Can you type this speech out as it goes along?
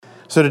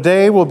So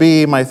today will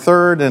be my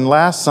third and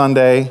last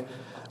Sunday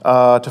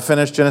to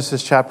finish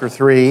Genesis chapter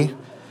 3.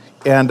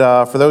 And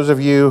for those of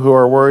you who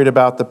are worried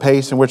about the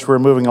pace in which we're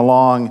moving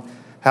along,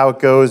 how it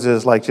goes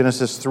is like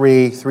Genesis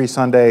 3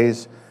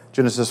 Sundays,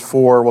 Genesis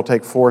 4 will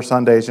take 4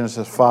 Sundays,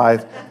 Genesis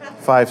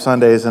 5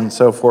 Sundays, and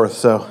so forth.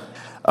 So,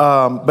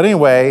 but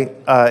anyway,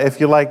 if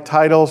you like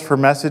titles for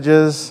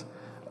messages,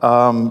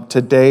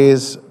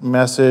 today's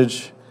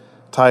message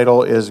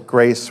title is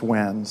Grace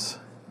Wins,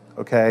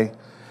 okay?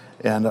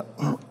 And,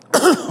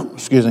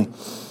 excuse me.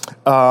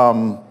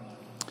 So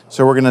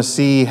we're going to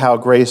see how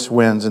grace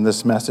wins in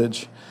this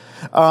message.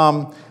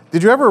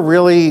 Did you ever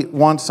really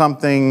want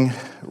something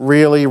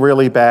really,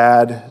 really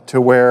bad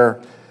to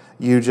where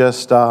you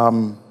just,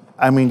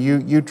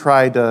 you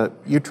tried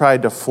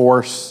to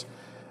force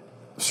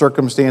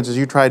circumstances,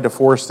 you tried to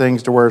force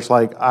things to where it's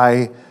like,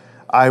 I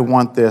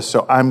want this,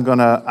 so I'm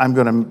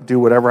gonna do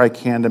whatever I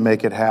can to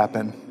make it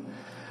happen.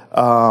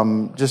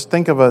 Just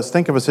think of a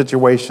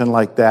situation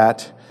like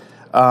that.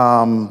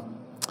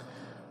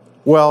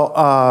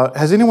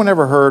 Has anyone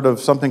ever heard of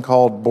something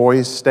called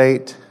Boys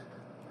State?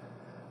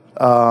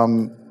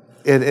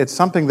 It's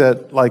something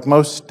that like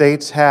most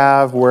states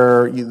have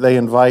where they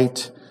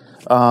invite,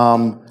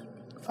 I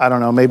don't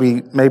know,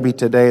 maybe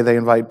today they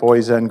invite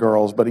boys and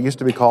girls, but it used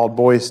to be called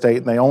Boys State,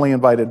 and they only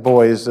invited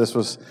boys. This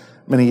was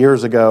many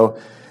years ago.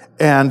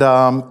 And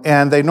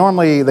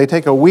they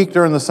take a week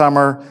during the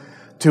summer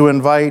to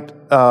invite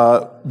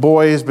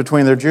boys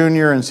between their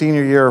junior and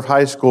senior year of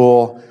high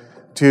school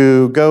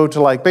to go to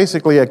like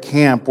basically a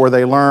camp where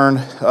they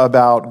learn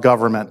about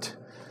government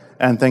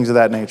and things of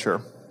that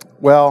nature.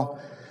 Well,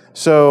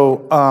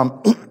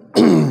 so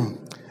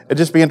it'd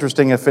just be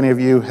interesting if any of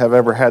you have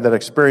ever had that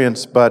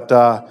experience. But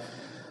the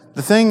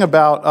thing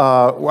about,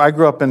 I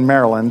grew up in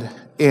Maryland,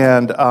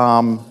 and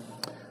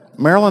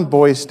Maryland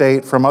Boys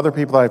State, from other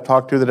people that I've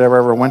talked to that have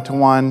ever went to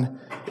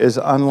one, is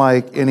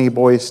unlike any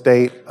Boys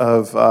State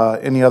of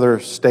any other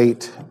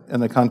state in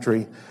the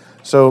country.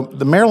 So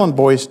the Maryland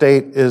Boys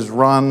State is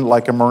run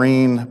like a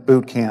Marine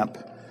boot camp,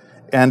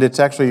 and it's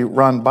actually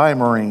run by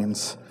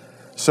Marines.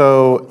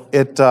 So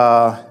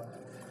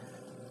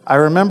I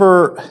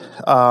remember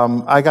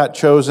I got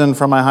chosen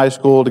from my high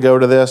school to go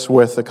to this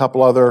with a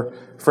couple other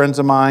friends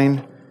of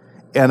mine,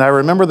 and I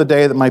remember the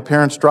day that my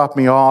parents dropped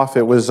me off.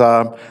 It was,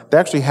 they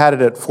actually had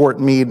it at Fort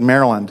Meade,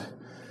 Maryland.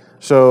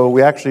 So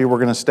we actually were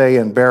going to stay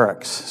in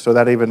barracks, so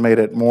that even made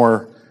it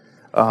more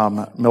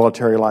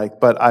military-like.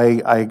 But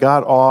I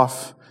got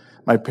off.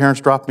 My parents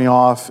dropped me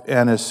off,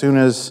 and as soon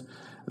as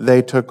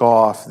they took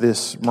off,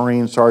 this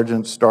Marine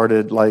sergeant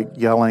started like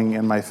yelling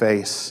in my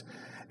face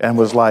and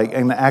was like,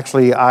 and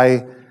actually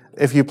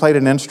if you played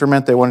an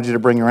instrument, they wanted you to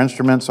bring your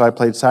instrument, so I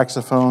played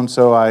saxophone,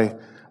 so I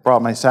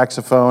brought my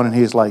saxophone, and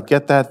he's like,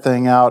 get that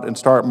thing out and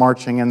start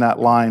marching in that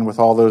line with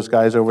all those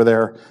guys over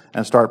there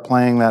and start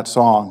playing that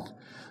song.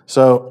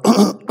 So,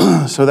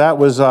 so that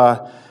was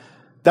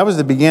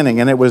the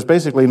beginning, and it was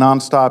basically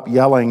nonstop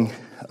yelling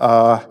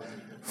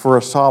for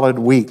a solid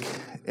week,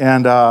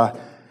 and that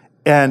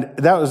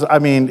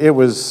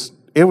was,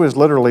 it was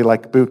literally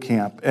like boot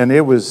camp, and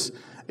it was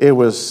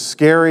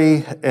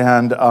scary,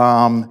 and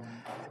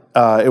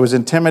it was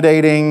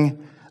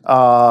intimidating.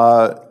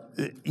 The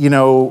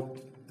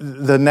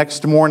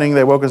next morning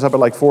they woke us up at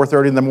like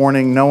 4:30 in the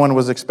morning. No one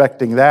was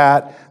expecting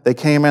that. They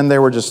came in, they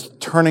were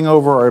just turning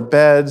over our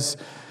beds,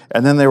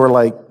 and then they were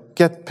like,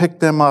 pick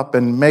them up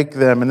and make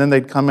them, and then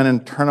they'd come in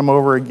and turn them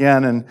over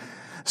again. And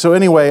so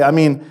anyway,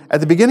 at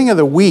the beginning of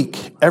the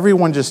week,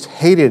 everyone just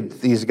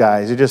hated these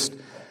guys. Who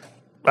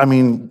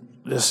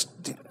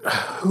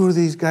do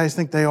these guys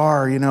think they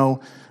are?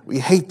 We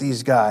hate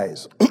these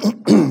guys.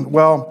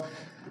 Well,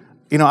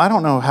 I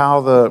don't know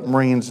how the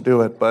Marines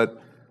do it,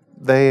 but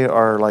they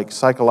are like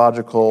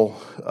psychological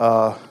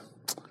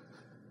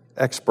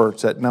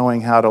experts at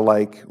knowing how to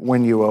like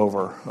win you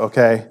over,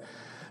 okay?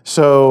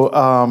 So,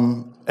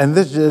 and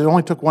it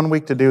only took 1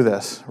 week to do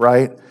this,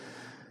 right?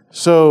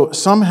 So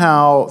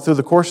somehow, through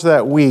the course of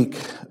that week,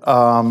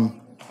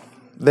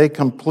 they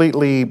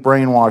completely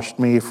brainwashed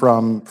me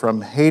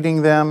from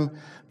hating them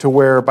to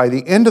where by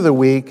the end of the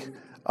week,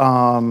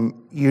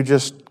 you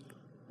just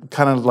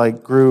kind of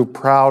like grew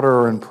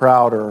prouder and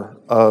prouder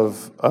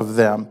of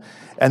them.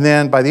 And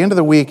then by the end of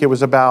the week, it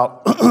was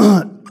about,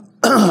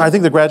 I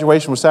think the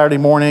graduation was Saturday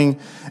morning,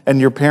 and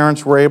your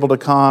parents were able to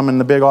come in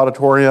the big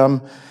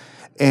auditorium.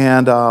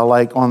 And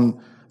like on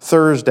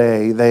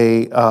Thursday,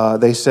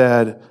 they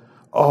said,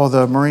 oh,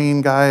 the Marine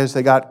guys,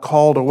 they got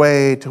called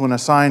away to an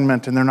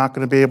assignment, and they're not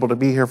going to be able to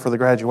be here for the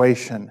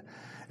graduation.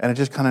 And it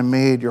just kind of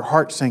made your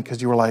heart sink,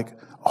 because you were like,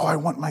 oh, I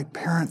want my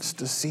parents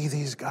to see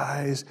these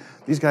guys.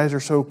 These guys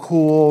are so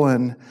cool,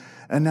 and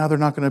now they're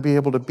not going to be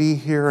able to be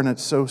here, and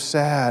it's so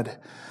sad,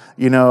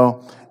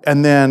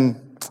 And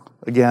then,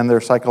 again, their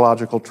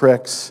psychological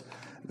tricks.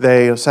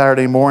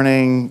 Saturday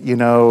morning,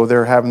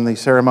 they're having the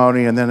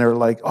ceremony, and then they're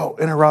like, oh,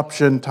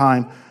 interruption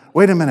time.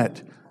 Wait a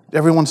minute.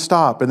 Everyone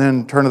stop, and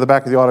then turn to the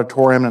back of the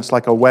auditorium, and it's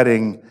like a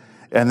wedding.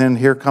 And then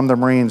here come the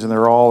Marines, and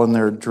they're all in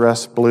their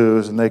dress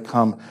blues, and they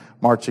come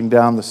marching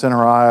down the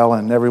center aisle,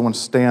 and everyone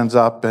stands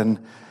up, and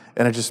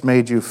and it just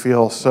made you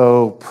feel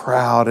so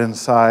proud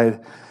inside.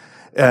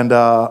 And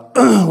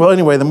well,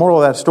 anyway, the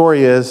moral of that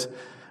story is,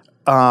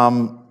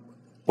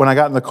 when I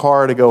got in the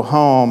car to go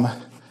home,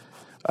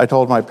 I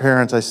told my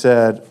parents, I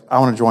said, I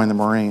want to join the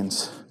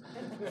Marines.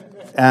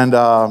 And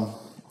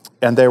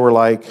they were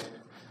like,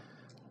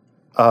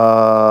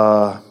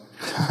 I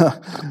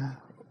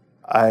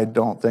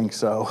don't think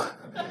so.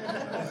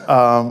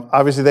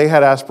 Obviously, they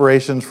had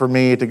aspirations for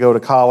me to go to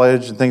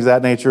college and things of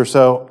that nature.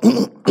 So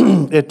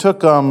it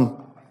took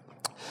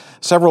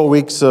several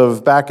weeks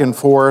of back and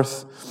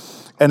forth.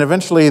 And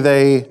eventually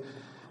they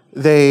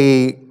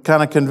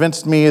kind of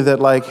convinced me that,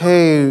 like,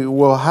 hey,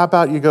 well, how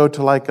about you go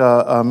to like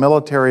a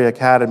military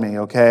academy,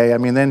 okay? I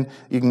mean, then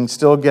you can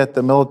still get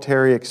the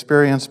military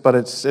experience, but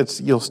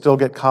you'll still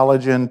get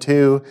college in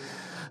too.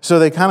 So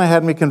they kind of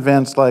had me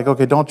convinced, like,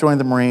 okay, don't join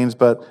the Marines,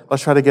 but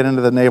let's try to get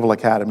into the Naval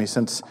Academy,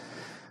 since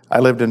I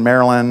lived in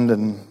Maryland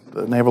and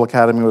the Naval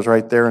Academy was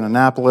right there in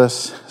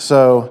Annapolis.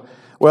 So,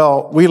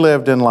 well, we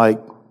lived in like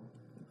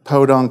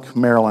Podunk,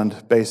 Maryland,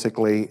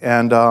 basically,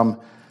 and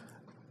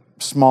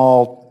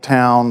small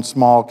town,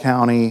 small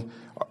county,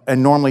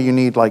 and normally you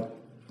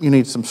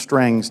need some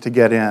strings to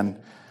get in.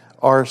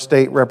 Our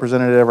state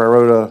representative, I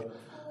wrote a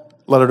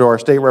letter to our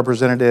state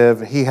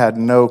representative. He had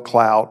no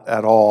clout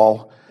at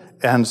all,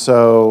 and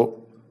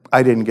so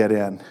I didn't get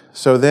in.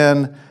 So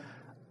then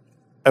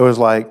it was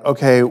like,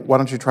 okay, why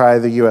don't you try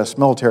the U.S.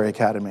 Military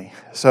Academy?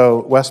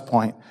 So West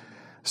Point.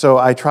 So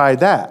I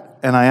tried that,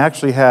 and I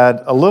actually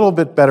had a little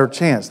bit better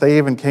chance. They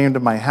even came to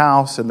my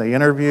house and they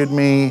interviewed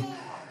me.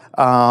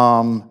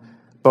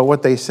 But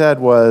what they said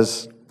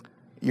was,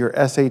 your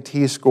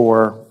SAT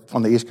score,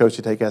 on the East Coast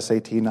you take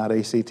SAT, not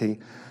ACT.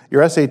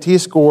 Your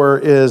SAT score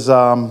is,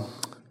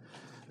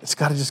 it's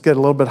got to just get a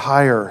little bit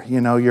higher.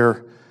 You know,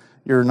 you're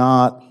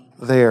not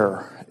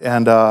there.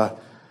 And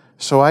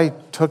so I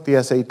took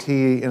the SAT,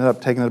 ended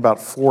up taking it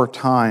about 4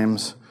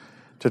 times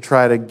to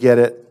try to get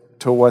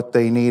it to what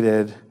they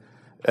needed,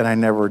 and I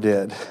never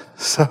did.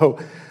 So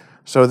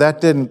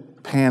that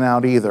didn't pan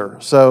out either.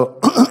 So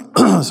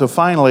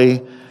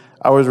finally,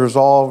 I was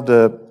resolved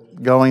to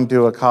going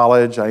to a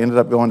college. I ended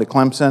up going to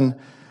Clemson,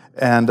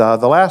 and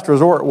the last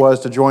resort was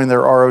to join their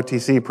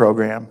ROTC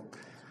program.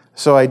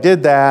 So I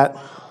did that,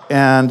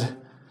 and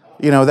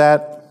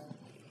that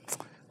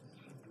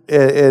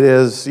it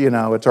is,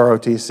 it's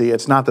ROTC.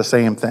 It's not the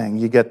same thing.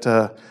 You get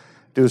to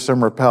do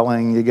some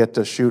rappelling. You get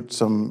to shoot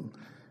some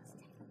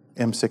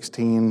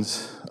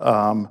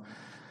M16s.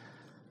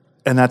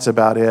 And that's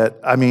about it.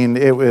 I mean,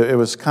 it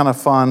was kind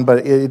of fun,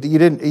 but you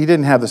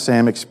didn't have the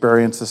same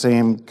experience, the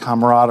same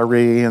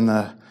camaraderie, and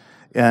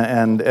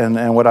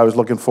what I was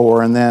looking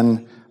for. And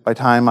then by the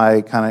time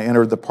I kind of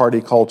entered the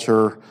party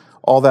culture,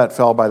 all that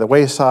fell by the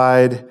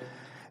wayside,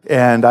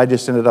 and I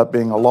just ended up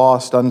being a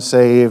lost,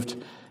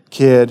 unsaved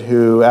kid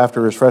who,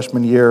 after his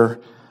freshman year,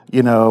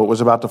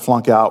 was about to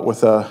flunk out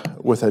with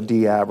a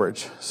D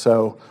average.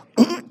 So,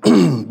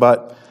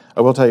 but I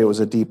will tell you, it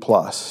was a D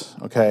plus.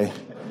 Okay.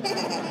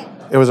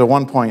 It was a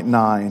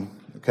 1.9,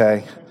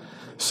 okay?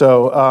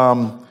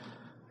 So,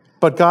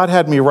 but God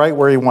had me right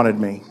where he wanted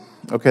me.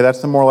 Okay, that's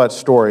the moral of that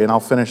story, and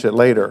I'll finish it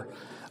later.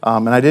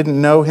 And I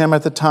didn't know him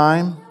at the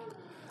time,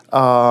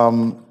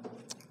 but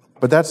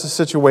that's a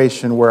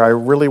situation where I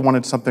really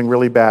wanted something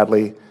really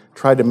badly,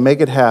 tried to make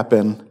it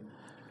happen,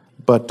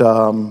 but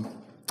the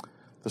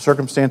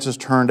circumstances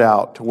turned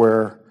out to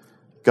where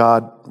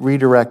God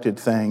redirected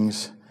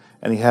things,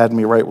 and he had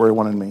me right where he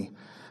wanted me.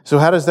 So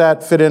how does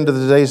that fit into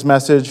today's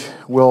message?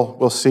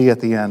 We'll see at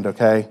the end,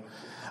 okay?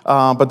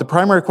 But the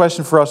primary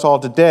question for us all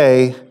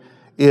today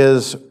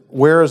is,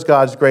 where is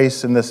God's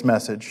grace in this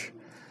message?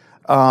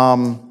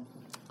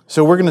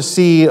 So we're going to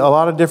see a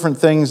lot of different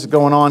things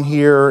going on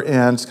here,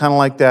 and it's kind of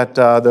like that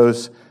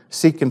those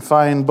seek and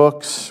find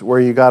books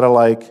where you got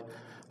to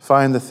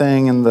find the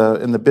thing in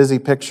the busy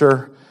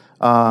picture.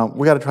 We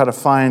got to try to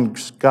find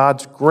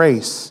God's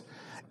grace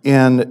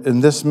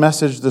in this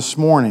message this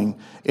morning,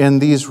 in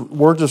these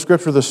words of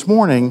Scripture this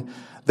morning,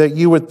 that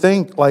you would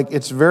think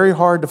it's very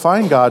hard to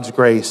find God's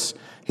grace.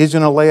 He's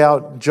going to lay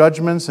out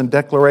judgments and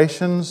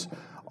declarations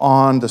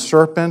on the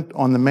serpent,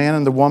 on the man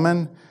and the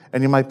woman,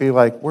 and you might be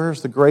like,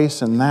 where's the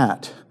grace in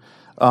that?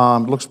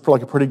 It looks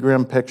like a pretty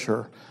grim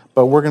picture,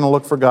 but we're going to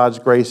look for God's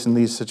grace in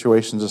these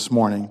situations this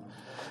morning.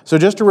 So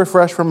just to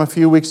refresh from a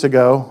few weeks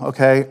ago,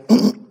 okay,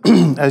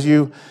 as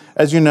you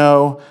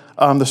know,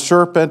 the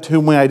serpent,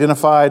 whom we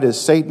identified as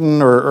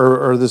Satan,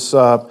 or this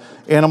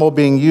animal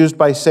being used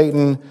by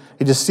Satan,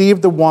 he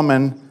deceived the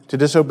woman to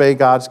disobey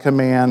God's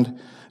command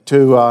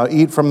to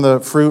eat from the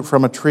fruit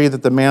from a tree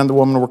that the man and the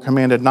woman were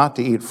commanded not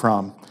to eat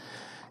from.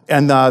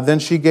 And then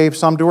she gave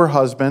some to her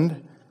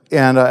husband.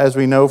 And as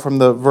we know from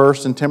the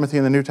verse in Timothy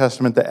in the New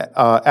Testament, that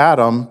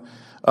Adam,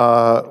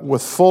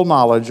 with full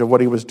knowledge of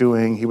what he was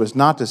doing, he was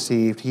not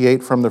deceived. He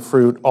ate from the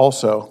fruit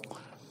also.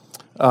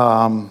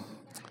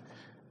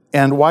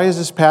 And why is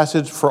this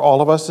passage for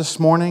all of us this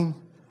morning?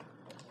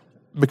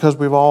 Because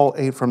we've all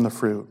ate from the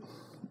fruit.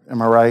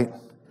 Am I right?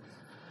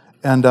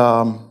 And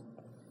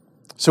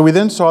so we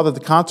then saw that the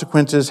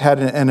consequences had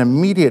an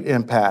immediate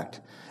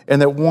impact.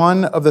 And that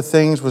one of the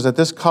things was that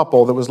this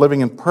couple that was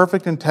living in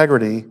perfect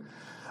integrity,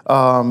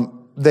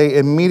 they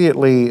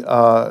immediately,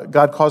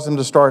 God caused them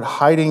to start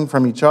hiding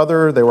from each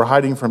other. They were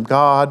hiding from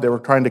God. They were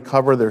trying to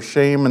cover their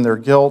shame and their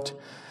guilt.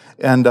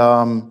 And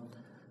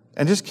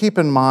just keep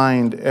in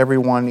mind,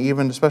 everyone,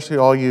 even especially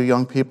all you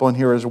young people in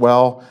here as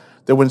well,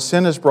 that when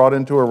sin is brought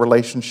into a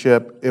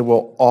relationship, it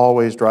will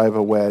always drive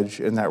a wedge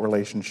in that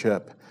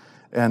relationship.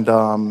 And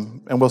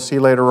we'll see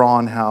later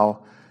on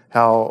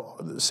how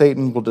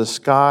Satan will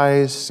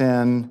disguise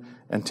sin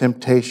and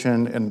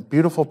temptation in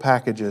beautiful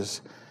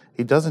packages.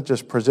 He doesn't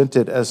just present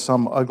it as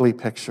some ugly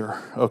picture,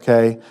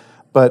 okay?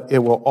 But it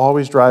will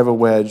always drive a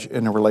wedge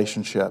in a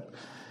relationship.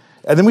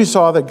 And then we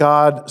saw that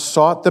God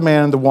sought the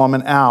man and the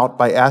woman out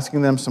by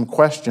asking them some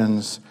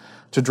questions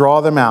to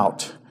draw them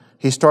out.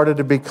 He started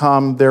to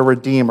become their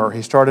redeemer.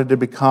 He started to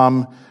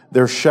become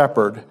their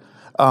shepherd.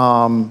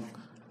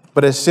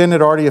 But as sin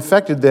had already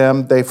affected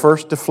them, they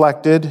first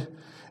deflected,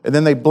 and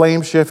then they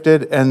blame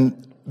shifted,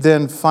 and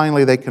then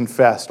finally they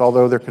confessed,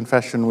 although their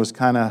confession was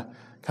kind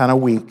of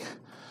weak,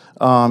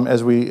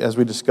 as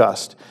we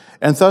discussed.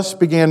 And thus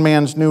began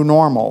man's new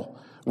normal.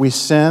 We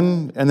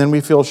sin, and then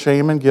we feel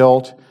shame and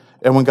guilt,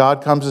 and when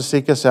God comes to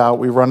seek us out,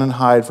 we run and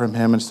hide from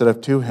him instead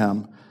of to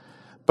him.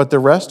 But the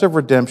rest of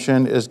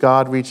redemption is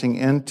God reaching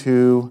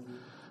into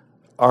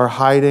our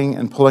hiding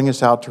and pulling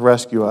us out to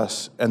rescue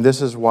us, and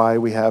this is why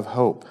we have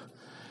hope.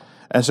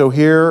 And so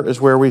here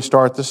is where we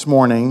start this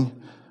morning,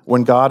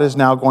 when God is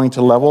now going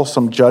to level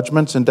some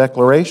judgments and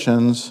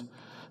declarations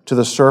to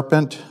the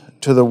serpent,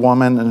 to the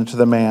woman, and to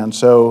the man.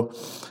 So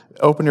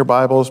open your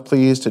Bibles,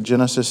 please, to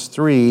Genesis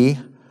 3,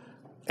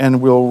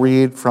 and we'll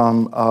read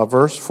from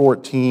verse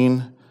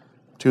 14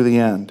 to the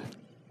end.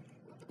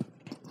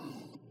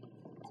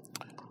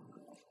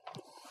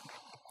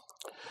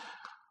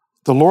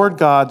 The Lord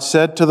God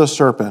said to the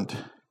serpent,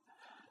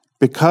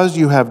 "Because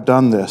you have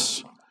done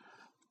this,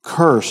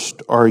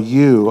 cursed are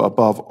you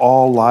above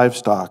all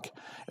livestock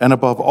and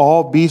above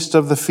all beasts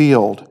of the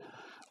field.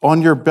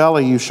 On your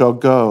belly you shall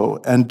go,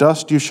 and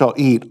dust you shall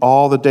eat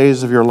all the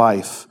days of your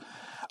life.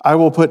 I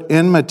will put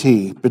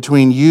enmity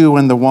between you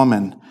and the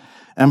woman,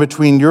 and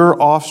between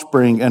your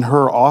offspring and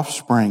her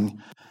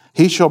offspring.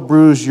 He shall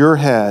bruise your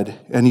head,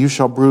 and you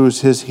shall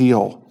bruise his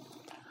heel."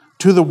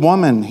 To the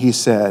woman he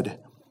said,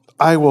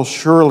 "I will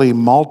surely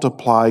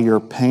multiply your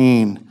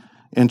pain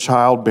in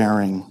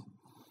childbearing.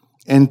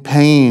 In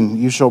pain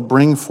you shall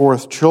bring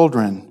forth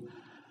children.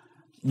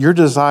 Your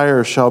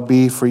desire shall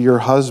be for your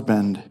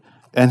husband,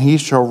 and he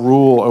shall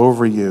rule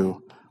over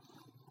you."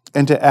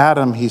 And to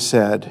Adam he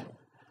said,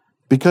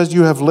 "Because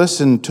you have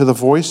listened to the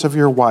voice of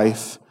your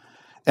wife,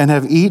 and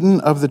have eaten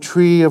of the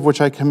tree of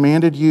which I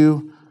commanded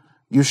you,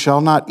 you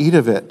shall not eat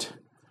of it.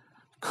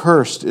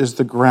 Cursed is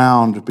the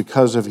ground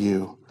because of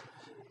you.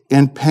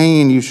 In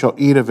pain you shall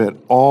eat of it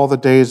all the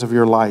days of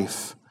your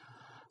life.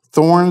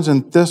 Thorns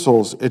and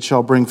thistles it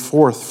shall bring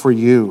forth for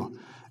you,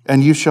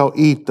 and you shall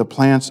eat the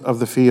plants of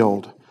the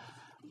field.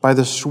 By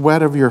the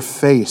sweat of your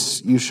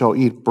face you shall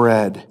eat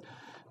bread,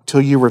 till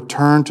you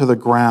return to the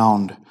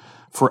ground,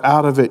 for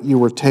out of it you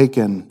were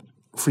taken,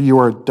 for you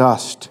are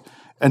dust,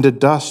 and to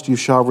dust you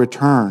shall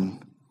return."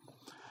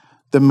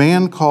 The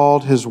man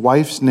called his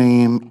wife's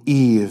name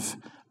Eve,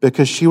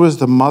 because she was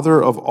the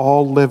mother of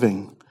all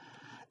living.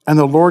 And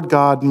the Lord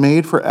God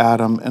made for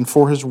Adam and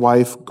for his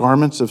wife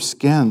garments of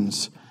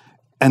skins,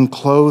 and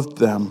clothed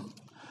them.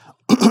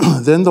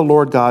 Then the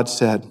Lord God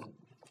said,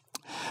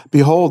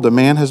 "Behold, the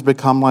man has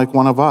become like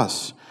one of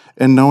us,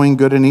 in knowing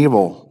good and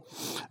evil.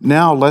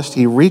 Now lest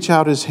he reach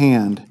out his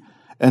hand,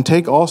 and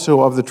take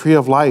also of the tree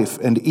of life,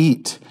 and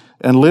eat,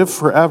 and live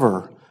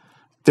forever."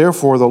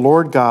 Therefore the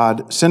Lord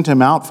God sent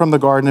him out from the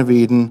Garden of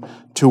Eden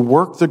to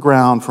work the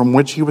ground from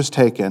which he was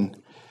taken.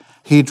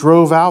 He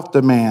drove out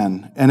the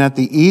man, and at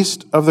the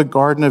east of the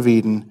Garden of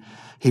Eden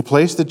he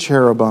placed the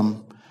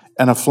cherubim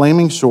and a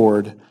flaming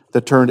sword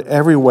that turned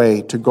every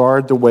way to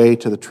guard the way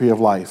to the tree of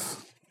life.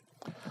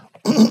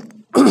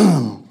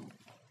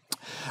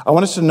 I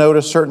want us to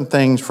notice certain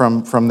things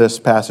from this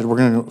passage. We're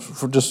going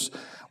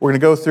to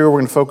go through. We're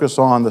going to focus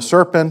on the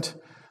serpent,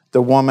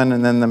 the woman,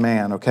 and then the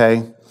man.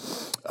 Okay.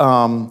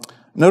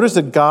 Notice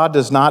that God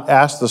does not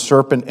ask the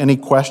serpent any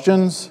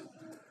questions.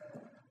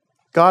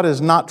 God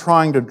is not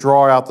trying to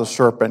draw out the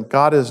serpent.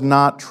 God is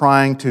not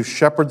trying to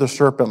shepherd the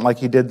serpent like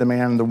he did the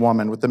man and the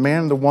woman. With the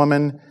man and the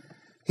woman,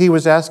 he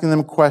was asking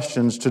them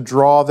questions to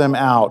draw them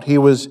out. He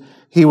was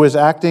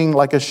acting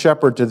like a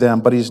shepherd to them,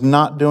 but he's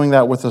not doing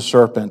that with the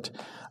serpent.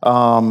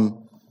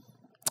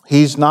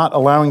 He's not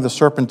allowing the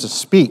serpent to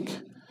speak.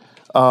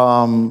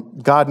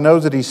 God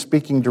knows that he's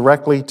speaking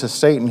directly to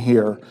Satan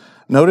here.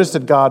 Notice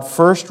that God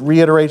first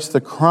reiterates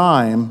the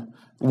crime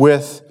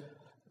with,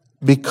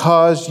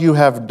 "Because you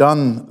have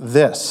done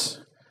this."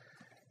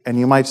 And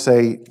you might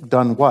say,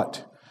 done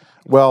what?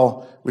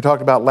 Well, we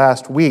talked about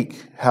last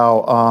week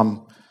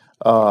how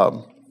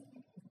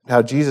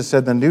Jesus said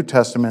in the New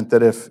Testament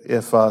that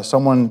if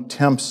someone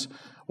tempts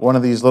one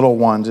of these little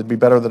ones, it'd be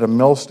better that a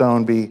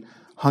millstone be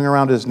hung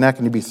around his neck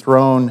and he'd be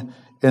thrown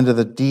into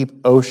the deep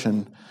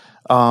ocean.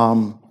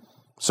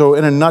 So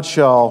in a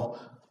nutshell,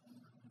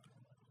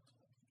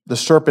 the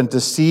serpent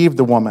deceived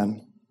the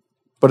woman.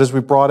 But as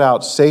we brought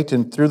out,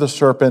 Satan, through the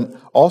serpent,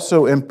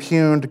 also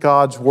impugned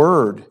God's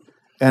word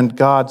and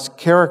God's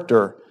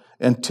character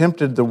and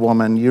tempted the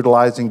woman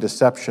utilizing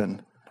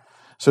deception.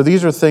 So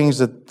these are things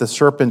that the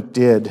serpent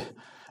did.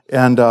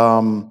 And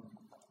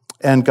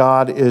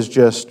God is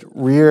just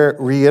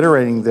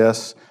reiterating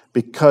this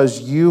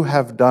because you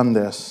have done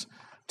this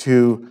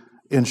to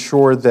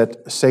ensure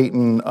that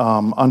Satan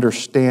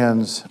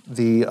understands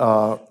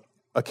the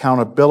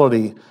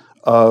accountability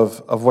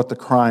of what the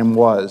crime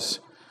was.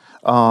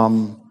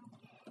 And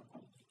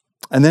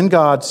then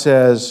God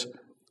says,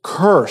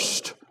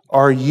 "Cursed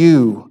are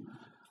you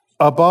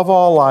above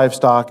all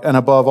livestock and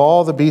above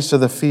all the beasts of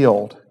the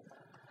field."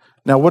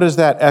 Now, what does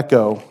that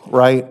echo,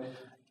 right?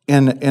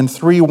 In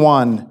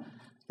 3:1,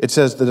 it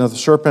says that the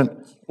serpent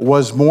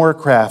was more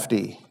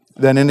crafty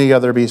than any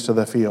other beast of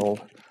the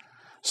field.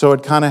 So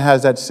it kind of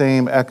has that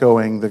same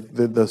echoing.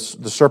 The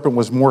serpent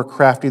was more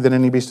crafty than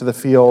any beast of the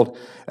field,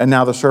 and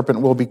now the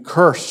serpent will be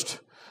cursed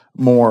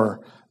more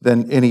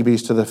than any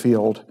beast of the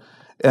field.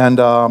 And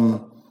we're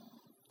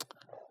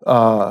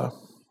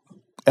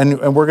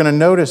going to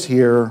notice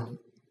here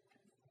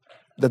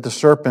that the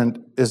serpent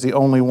is the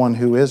only one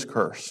who is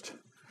cursed.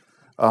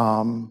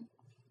 God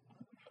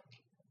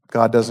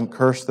doesn't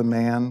curse the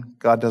man,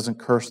 God doesn't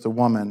curse the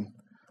woman,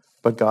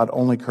 but God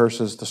only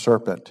curses the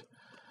serpent.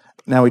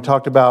 Now, we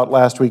talked about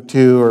last week,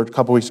 too, or a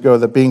couple weeks ago,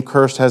 that being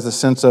cursed has a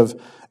sense of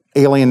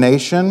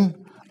alienation.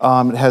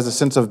 It has a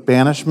sense of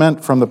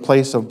banishment from the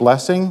place of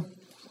blessing.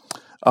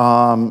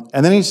 And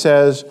then he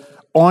says,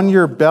 "On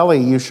your belly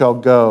you shall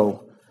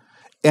go."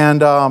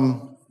 And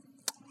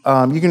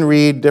you can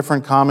read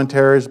different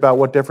commentaries about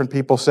what different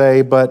people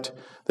say, but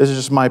this is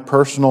just my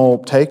personal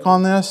take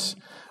on this.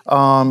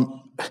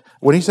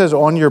 When he says,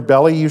 "On your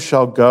belly you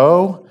shall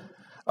go,"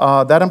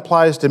 that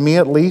implies to me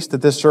at least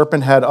that this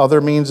serpent had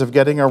other means of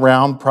getting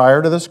around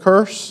prior to this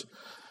curse.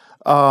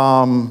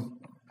 I'm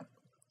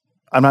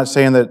not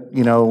saying that,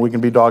 we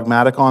can be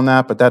dogmatic on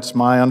that, but that's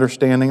my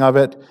understanding of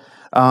it.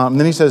 And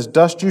then he says,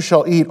 "Dust you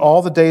shall eat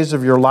all the days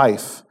of your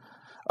life."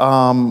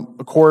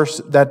 Of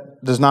course,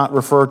 that does not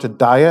refer to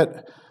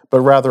diet, but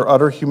rather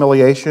utter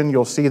humiliation.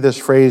 You'll see this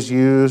phrase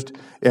used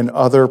in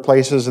other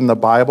places in the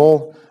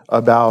Bible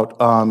about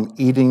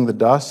eating the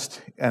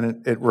dust,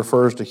 and it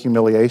refers to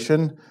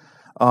humiliation.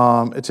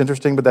 It's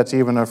interesting, but that's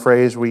even a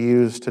phrase we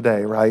use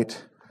today,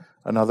 right?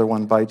 Another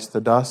one bites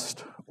the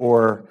dust.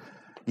 Or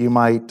you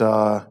might,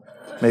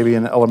 maybe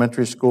in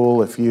elementary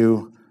school, if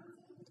you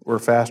were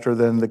faster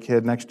than the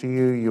kid next to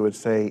you, you would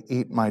say,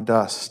 "Eat my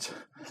dust,"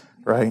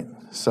 right?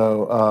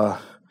 So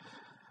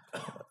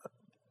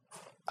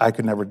I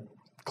could never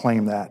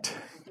claim that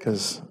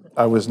because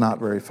I was not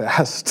very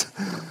fast.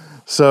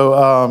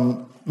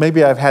 So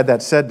maybe I've had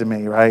that said to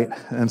me, right,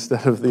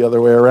 instead of the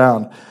other way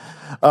around.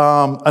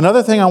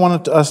 Another thing I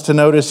wanted us to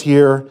notice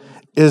here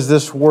is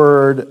this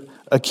word,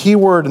 a key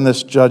word in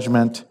this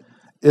judgment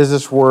is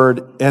this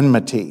word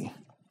enmity.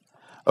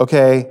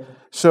 Okay,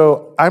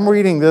 so I'm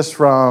reading this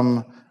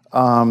from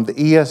the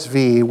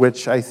ESV,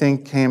 which I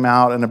think came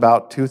out in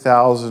about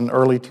 2000,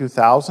 early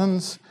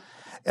 2000s.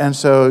 And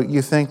so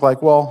you think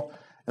like, well,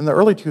 in the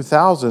early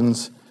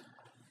 2000s,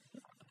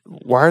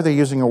 why are they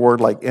using a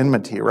word like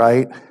enmity,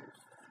 right?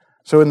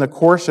 So in the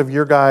course of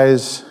your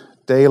guys'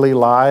 daily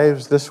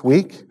lives this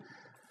week,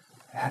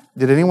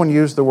 did anyone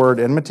use the word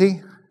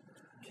enmity?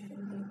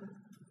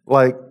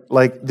 Like,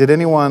 did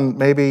anyone,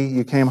 maybe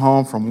you came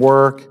home from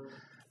work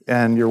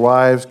and your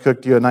wives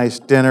cooked you a nice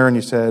dinner and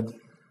you said,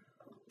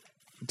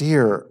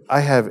 "Dear,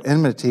 I have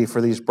enmity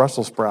for these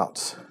Brussels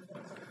sprouts."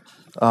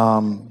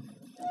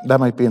 That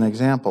might be an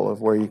example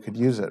of where you could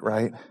use it,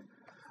 right?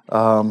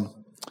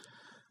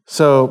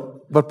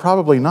 But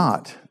probably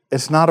not.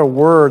 It's not a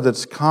word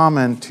that's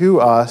common to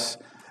us,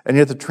 and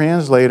yet the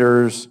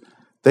translators,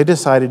 they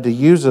decided to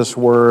use this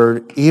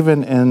word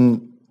even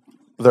in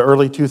the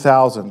early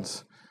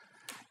 2000s.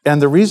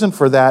 And the reason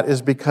for that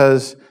is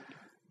because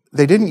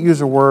they didn't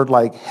use a word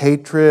like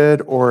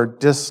hatred or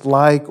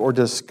dislike or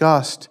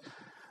disgust,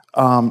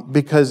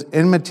 because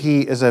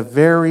enmity is a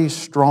very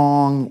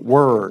strong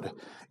word.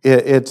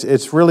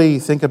 It's really,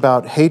 think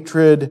about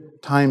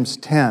hatred times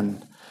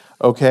 10,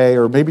 okay,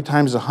 or maybe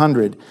times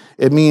 100.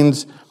 It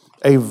means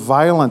a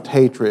violent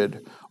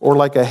hatred, or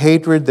like a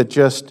hatred that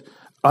just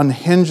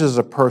unhinges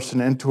a person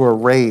into a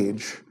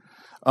rage.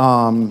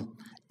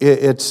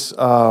 It's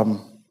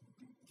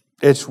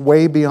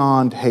way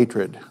beyond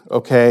hatred,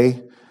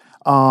 okay?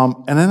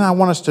 And then I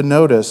want us to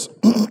notice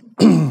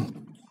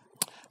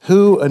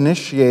who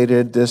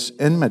initiated this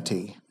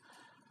enmity.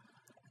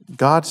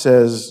 God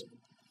says,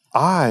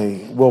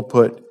 "I will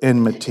put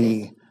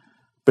enmity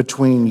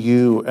between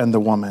you and the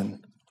woman,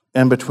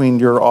 and between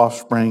your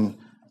offspring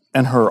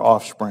and her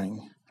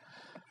offspring."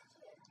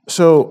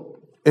 So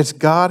it's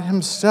God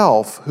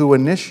himself who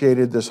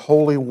initiated this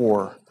holy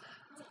war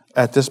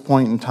at this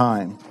point in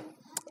time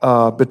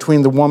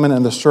between the woman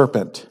and the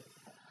serpent.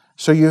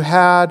 So you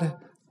had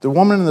the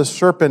woman and the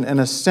serpent, in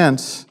a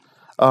sense,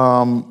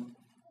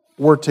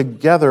 were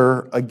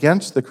together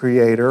against the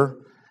Creator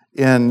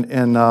in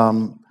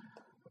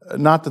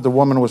not that the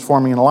woman was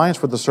forming an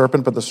alliance with the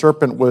serpent, but the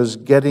serpent was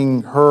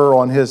getting her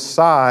on his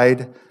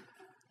side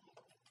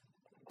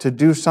to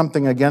do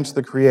something against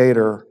the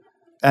Creator.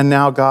 And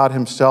now God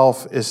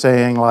himself is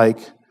saying, like,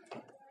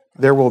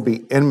 there will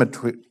be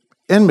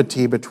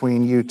enmity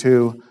between you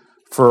two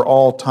for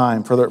all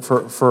time.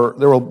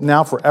 There will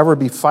now forever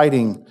be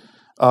fighting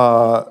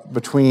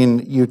between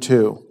you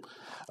two.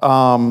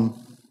 Now,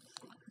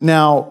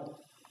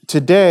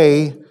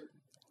 today,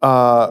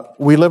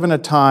 we live in a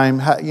time,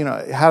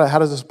 how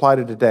does this apply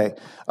to today?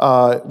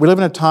 We live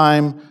in a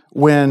time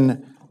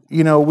when,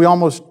 we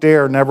almost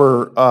dare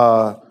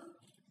never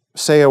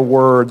say a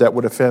word that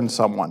would offend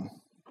someone.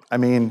 I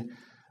mean,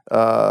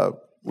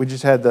 we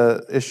just had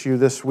the issue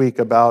this week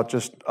about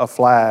just a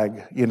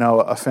flag,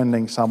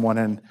 offending someone.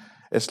 And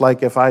it's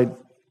like if I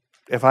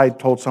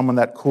told someone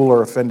that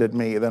cooler offended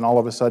me, then all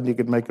of a sudden you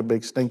could make a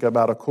big stink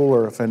about a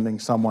cooler offending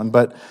someone.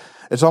 But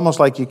it's almost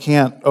like you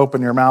can't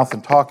open your mouth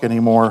and talk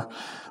anymore.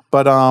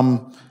 But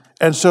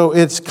and so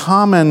it's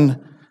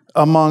common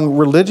among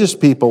religious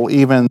people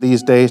even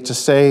these days to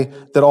say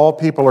that all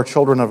people are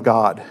children of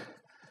God.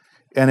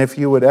 And if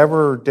you would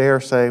ever dare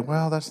say,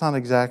 well, that's not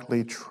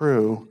exactly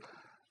true,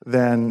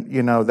 then,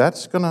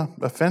 that's going to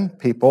offend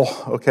people,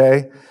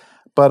 okay?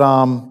 But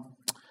I'm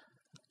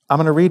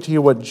going to read to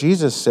you what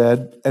Jesus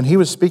said, and he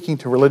was speaking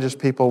to religious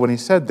people when he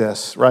said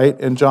this, right?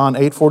 In John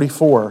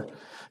 8:44,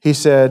 he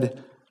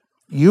said,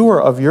 "You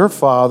are of your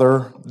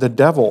father, the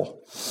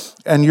devil,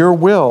 and your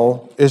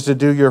will is to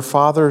do your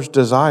father's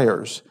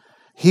desires.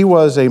 He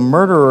was a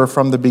murderer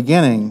from the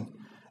beginning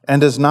and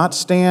does not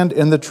stand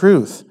in the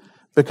truth,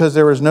 because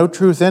there is no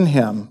truth in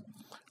him.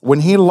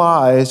 When he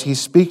lies, he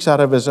speaks out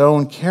of his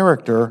own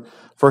character,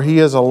 for he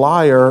is a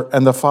liar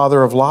and the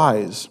father of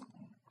lies."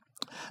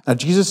 Now,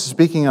 Jesus is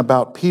speaking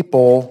about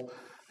people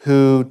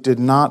who did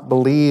not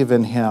believe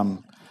in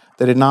him.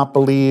 They did not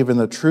believe in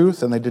the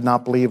truth, and they did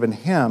not believe in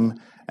him,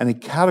 and he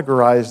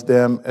categorized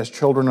them as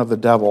children of the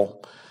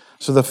devil.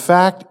 So the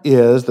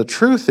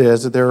truth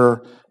is that there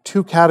are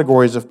two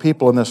categories of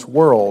people in this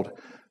world.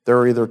 There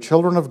are either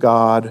children of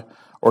God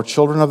or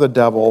children of the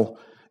devil,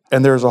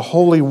 and there's a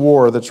holy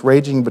war that's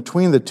raging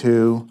between the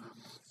two,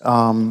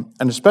 and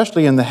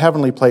especially in the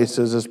heavenly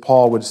places, as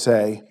Paul would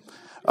say.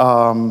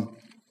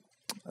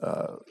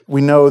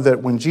 We know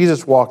that when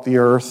Jesus walked the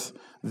earth,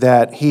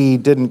 that he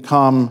didn't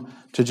come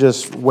to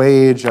just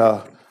wage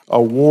a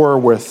war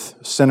with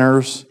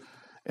sinners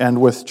and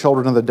with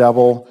children of the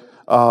devil,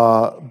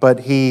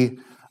 but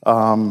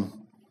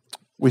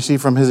we see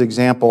from his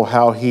example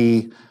how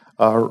he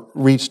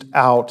reached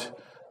out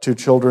to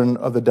children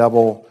of the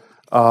devil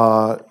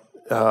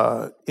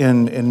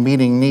in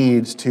meeting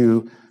needs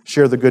to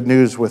share the good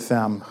news with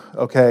them,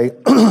 okay?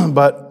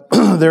 But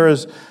there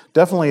is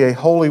definitely a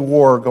holy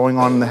war going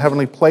on in the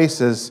heavenly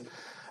places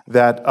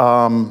that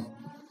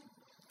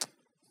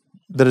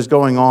is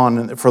going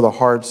on for the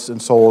hearts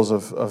and souls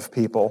of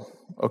people,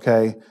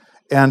 okay?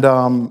 And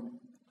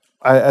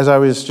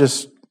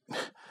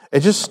it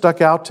just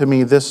stuck out to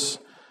me this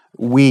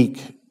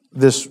week,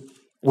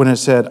 when it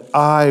said,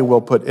 "I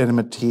will put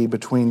enmity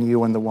between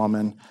you and the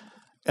woman,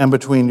 and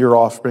between your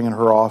offspring and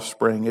her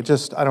offspring."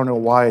 I don't know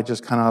why, it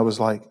just kind of was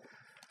like,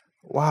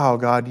 wow,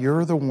 God,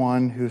 you're the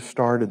one who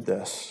started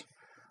this.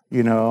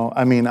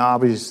 I mean,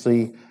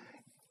 obviously,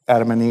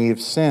 Adam and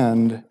Eve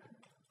sinned,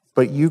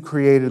 but you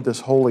created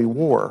this holy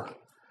war,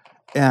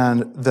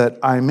 and that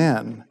I'm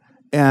in.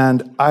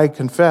 And I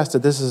confess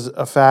that this is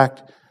a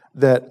fact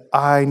that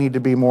I need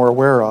to be more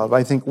aware of.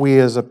 I think we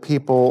as a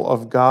people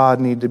of God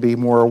need to be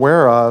more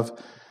aware of,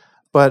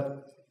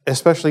 but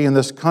especially in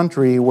this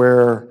country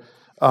where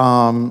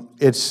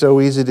it's so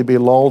easy to be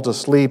lulled to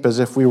sleep as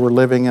if we were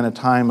living in a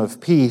time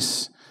of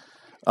peace,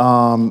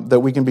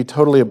 that we can be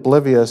totally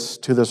oblivious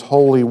to this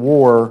holy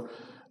war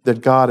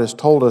that God has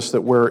told us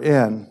that we're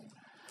in.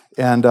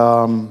 And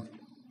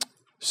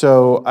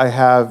so I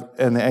have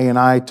in the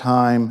A&I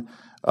time,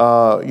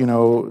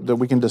 that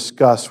we can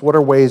discuss what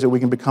are ways that we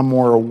can become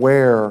more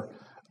aware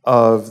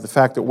of the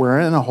fact that we're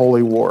in a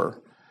holy war.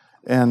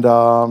 And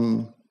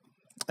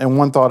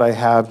one thought I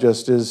have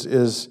just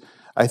is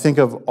I think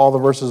of all the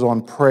verses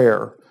on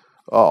prayer.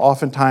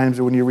 Oftentimes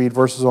when you read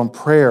verses on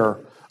prayer,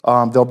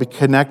 they'll be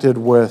connected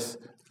with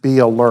be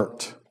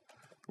alert,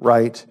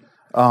 right?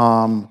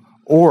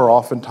 Or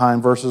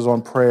oftentimes verses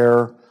on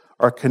prayer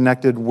are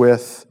connected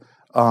with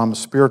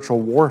spiritual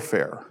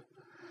warfare.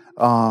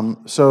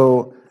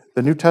 So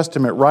the New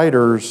Testament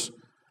writers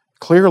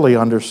clearly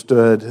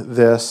understood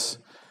this,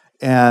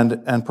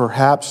 and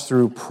perhaps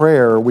through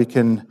prayer we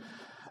can,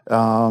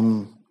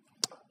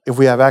 if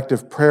we have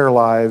active prayer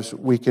lives,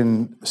 we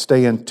can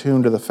stay in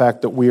tune to the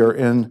fact that we are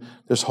in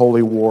this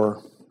holy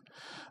war.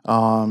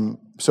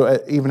 So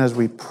even as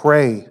we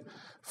pray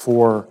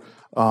for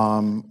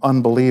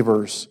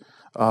unbelievers,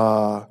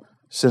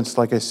 since,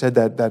 like I said,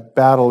 that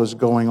battle is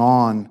going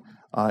on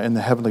in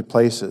the heavenly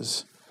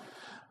places.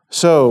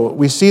 So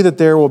we see that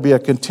there will be a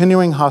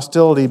continuing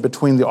hostility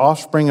between the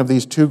offspring of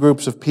these two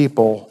groups of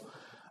people,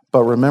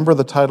 but remember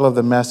the title of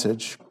the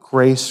message,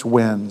 Grace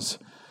Wins.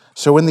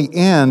 So in the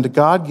end,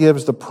 God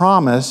gives the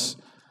promise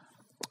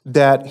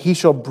that he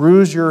shall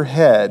bruise your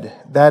head,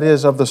 that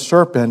is of the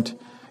serpent,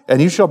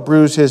 and you shall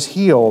bruise his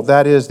heel,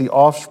 that is the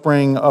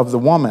offspring of the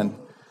woman.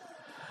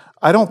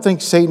 I don't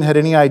think Satan had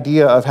any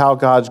idea of how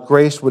God's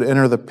grace would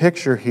enter the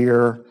picture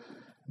here,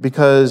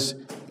 because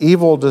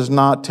evil does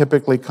not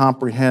typically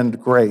comprehend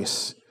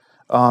grace.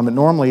 It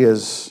normally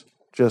is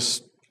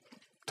just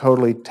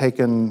totally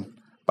taken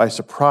by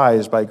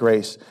surprise by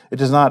grace. It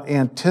does not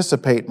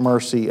anticipate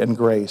mercy and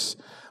grace.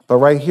 But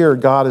right here,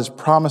 God is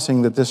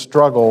promising that this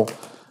struggle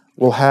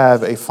will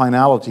have a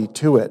finality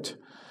to it.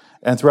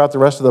 And throughout the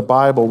rest of the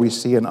Bible, we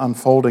see an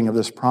unfolding of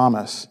this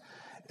promise.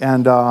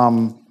 And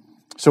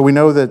so we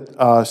know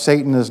that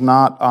Satan is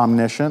not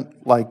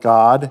omniscient like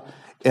God.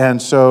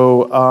 And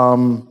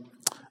so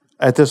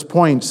at this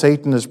point,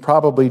 Satan is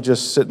probably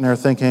just sitting there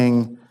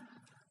thinking,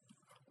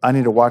 I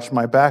need to watch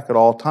my back at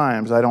all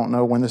times. I don't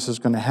know when this is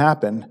going to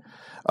happen.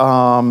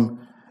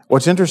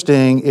 What's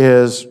interesting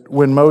is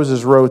when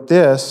Moses wrote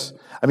this,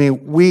 I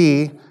mean,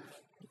 we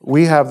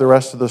have the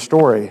rest of the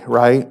story,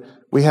 right?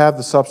 We have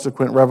the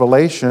subsequent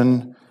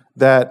revelation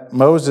that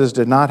Moses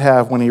did not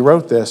have when he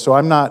wrote this. So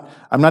I'm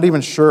not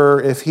even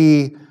sure if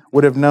he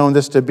would have known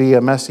this to be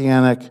a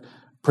messianic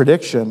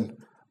prediction,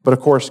 but of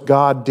course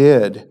God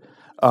did.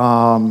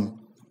 And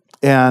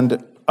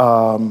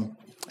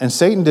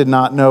Satan did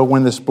not know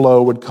when this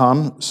blow would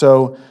come.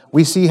 So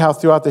we see how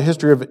throughout the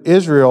history of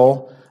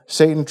Israel,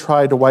 Satan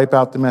tried to wipe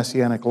out the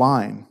messianic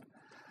line.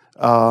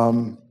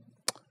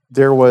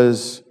 There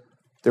was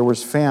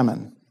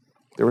famine.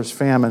 There was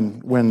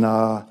famine when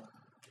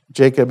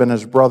Jacob and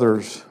his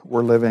brothers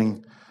were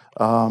living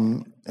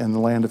in the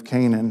land of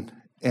Canaan.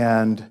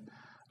 And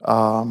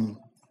how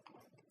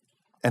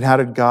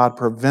did God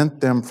prevent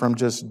them from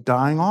just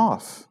dying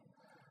off?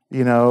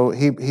 You know,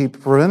 he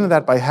prevented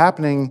that by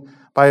happening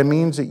by a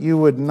means that you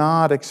would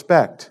not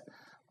expect,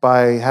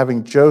 by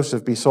having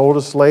Joseph be sold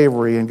to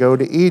slavery and go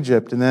to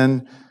Egypt and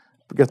then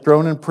get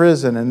thrown in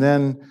prison and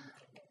then,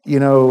 you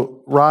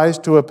know, rise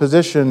to a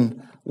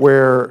position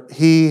where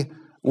he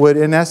would,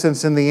 in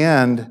essence, in the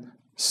end,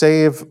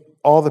 save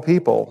all the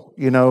people,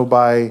 you know,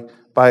 by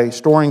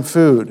storing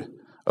food,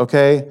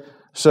 okay?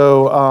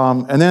 So,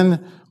 and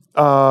then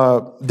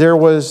there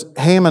was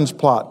Haman's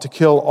plot to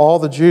kill all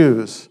the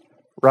Jews,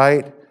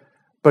 right?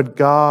 But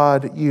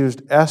God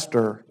used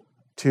Esther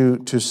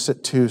to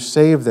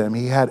save them.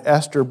 He had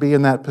Esther be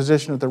in that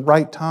position at the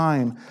right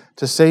time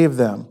to save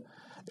them.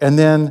 And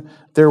then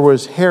there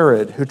was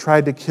Herod, who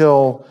tried to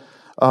kill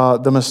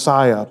the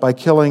Messiah by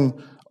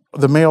killing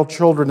the male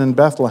children in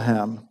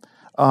Bethlehem.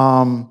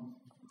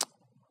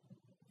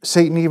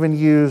 Satan even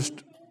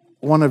used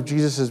one of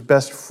Jesus'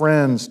 best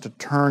friends to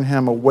turn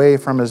him away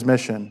from his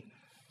mission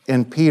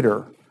in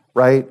Peter,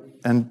 right?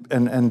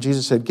 And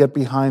Jesus said, "Get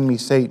behind me,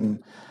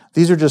 Satan."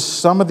 These are just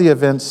some of the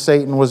events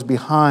Satan was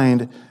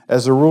behind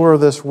as the ruler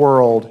of this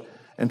world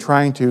and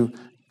trying to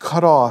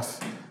cut off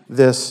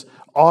this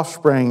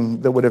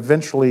offspring that would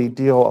eventually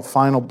deal a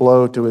final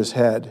blow to his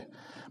head.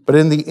 But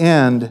in the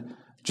end,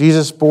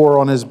 Jesus bore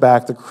on his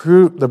back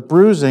the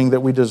bruising that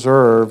we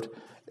deserved.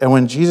 And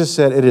when Jesus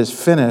said, "It is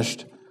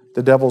finished,"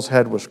 the devil's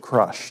head was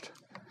crushed.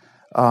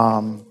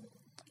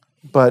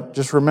 But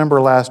just remember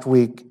last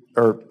week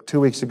or 2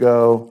 weeks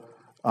ago,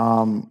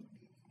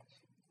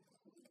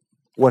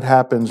 what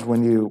happens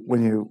when you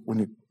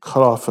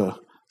cut off a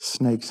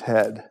snake's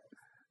head,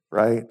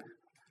 right?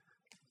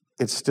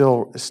 It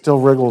still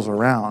wriggles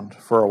around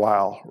for a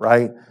while,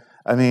 right?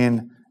 I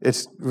mean,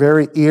 it's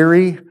very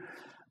eerie,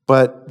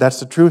 but that's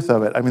the truth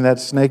of it. I mean, that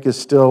snake is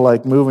still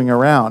like moving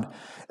around.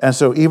 And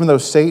so even though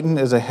Satan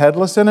is a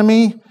headless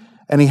enemy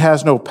and he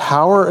has no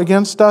power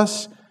against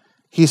us,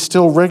 he's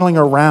still wriggling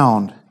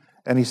around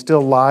and he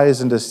still lies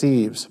and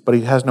deceives, but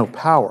he has no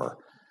power.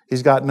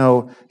 He's got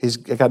no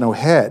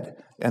head.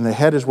 And the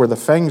head is where the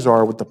fangs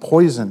are with the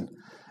poison.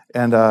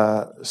 And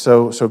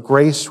so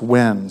grace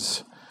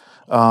wins.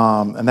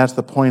 And that's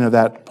the point of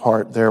that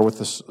part there with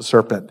the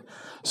serpent.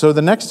 So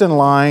the next in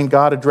line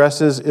God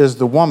addresses is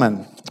the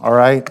woman, all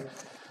right?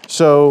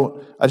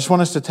 So I just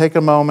want us to take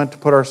a moment to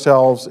put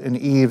ourselves in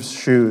Eve's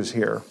shoes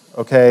here,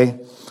 okay?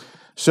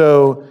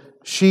 So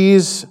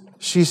she's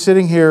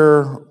sitting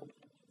here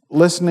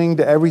listening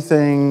to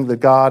everything that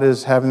God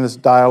is having this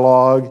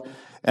dialogue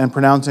and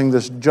pronouncing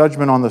this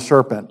judgment on the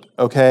serpent,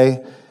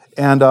 okay?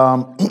 And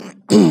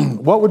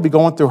what would be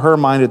going through her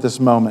mind at this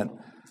moment?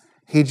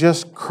 He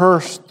just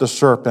cursed the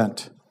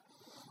serpent.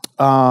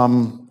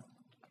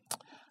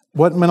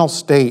 What mental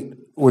state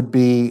would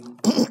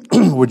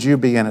you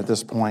be in at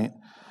this point?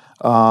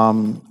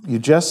 You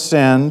just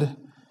sinned,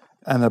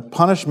 and the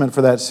punishment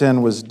for that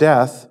sin was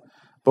death,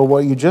 but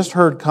what you just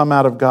heard come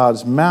out of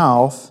God's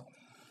mouth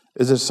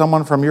is that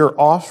someone from your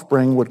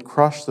offspring would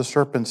crush the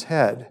serpent's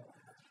head.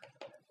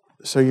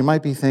 So you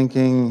might be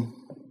thinking,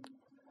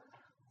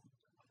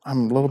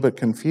 I'm a little bit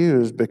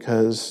confused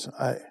because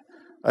I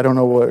don't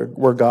know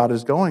where God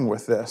is going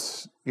with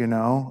this, you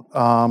know.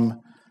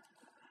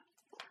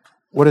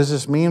 What does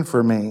this mean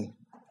for me?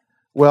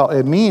 Well,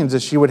 it means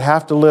that she would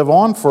have to live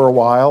on for a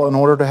while in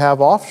order to have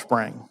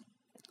offspring.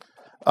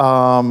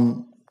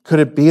 Could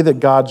it be that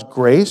God's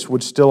grace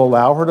would still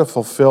allow her to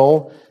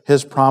fulfill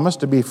his promise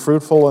to be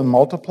fruitful and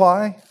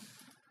multiply?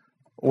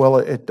 Well,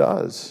 it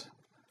does.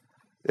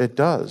 It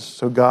does.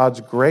 So God's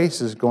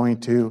grace is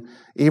going to,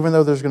 even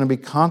though there's going to be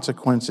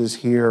consequences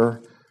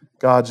here,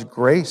 God's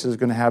grace is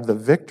going to have the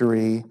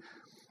victory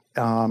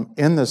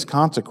in this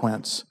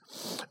consequence.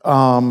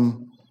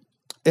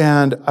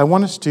 And I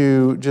want us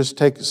to just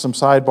take some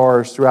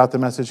sidebars throughout the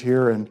message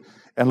here and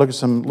look at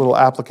some little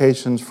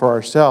applications for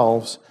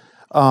ourselves.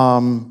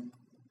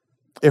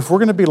 If we're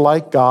going to be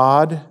like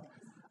God,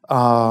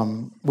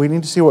 we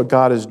need to see what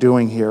God is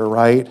doing here,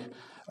 right?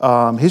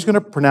 He's going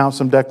to pronounce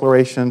some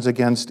declarations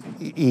against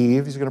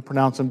Eve. He's going to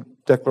pronounce some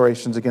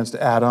declarations against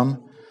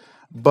Adam.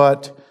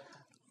 But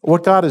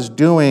what God is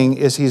doing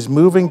is he's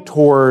moving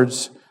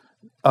towards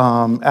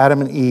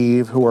Adam and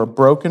Eve, who are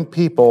broken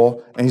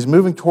people, and he's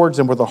moving towards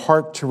them with a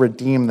heart to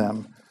redeem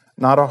them,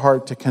 not a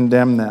heart to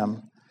condemn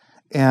them.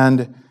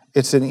 And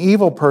it's an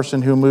evil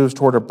person who moves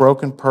toward a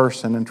broken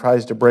person and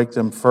tries to break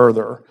them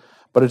further.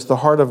 But it's the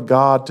heart of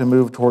God to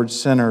move towards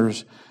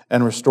sinners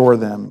and restore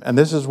them. And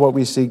this is what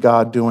we see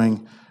God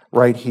doing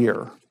right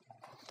here.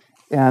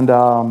 And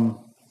I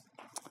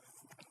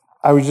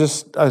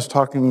was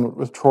talking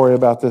with Troy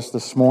about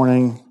this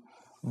morning,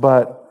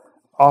 but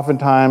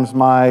oftentimes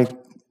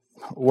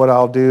what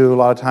I'll do a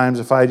lot of times,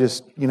 if I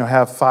just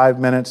have 5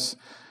 minutes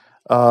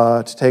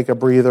to take a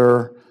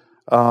breather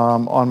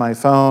on my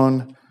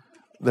phone,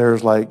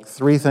 there's like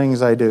 3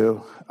 things I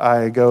do.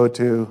 I go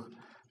to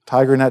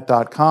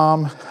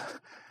tigernet.com,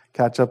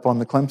 catch up on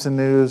the Clemson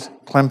news,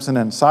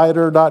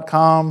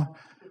 clemsoninsider.com,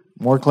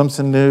 more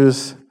Clemson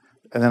news,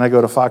 and then I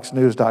go to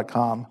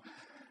foxnews.com.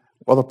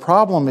 Well, the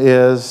problem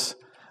is,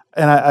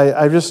 and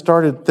I just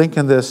started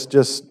thinking this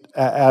just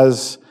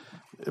as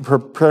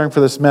preparing for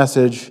this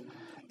message,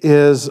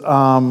 is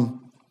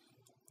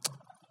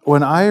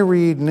when I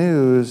read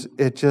news,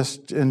 it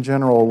just in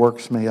general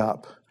works me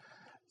up.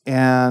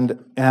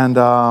 And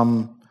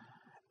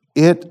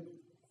it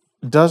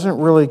doesn't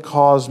really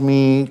cause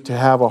me to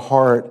have a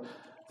heart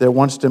that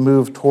wants to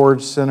move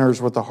towards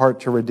sinners with a heart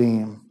to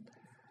redeem.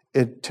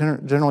 It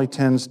generally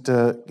tends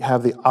to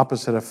have the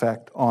opposite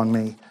effect on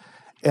me.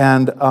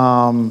 And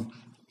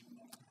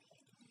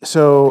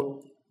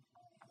so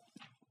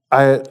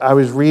I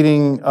was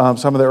reading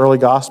some of the early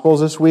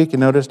Gospels this week and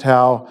noticed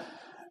how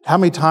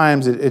many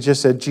times it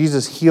just said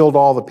Jesus healed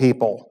all the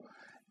people.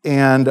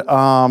 And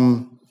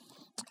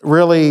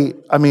really,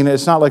 I mean,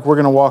 it's not like we're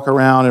going to walk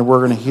around and we're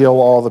going to heal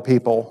all the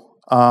people.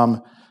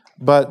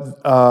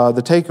 But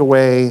the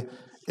takeaway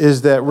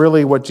is that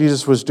really what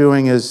Jesus was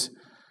doing is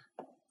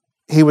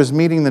he was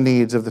meeting the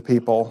needs of the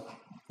people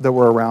that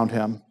were around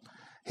him.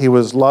 He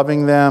was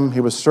loving them, he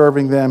was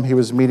serving them, he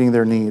was meeting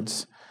their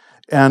needs.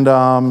 And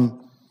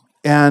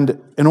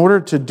in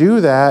order to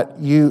do that,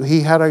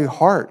 he had a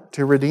heart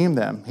to redeem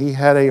them. He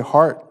had a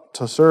heart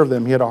to serve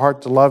them. He had a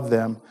heart to love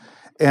them.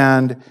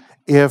 And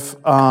if,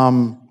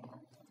 I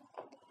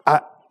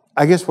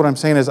guess what I'm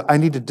saying is I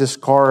need to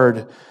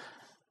discard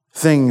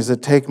things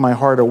that take my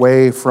heart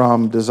away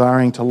from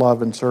desiring to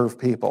love and serve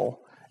people.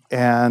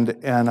 And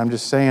I'm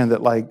just saying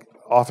that, like,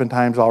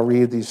 oftentimes I'll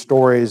read these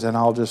stories and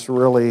I'll just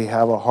really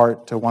have a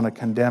heart to want to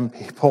condemn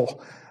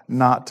people,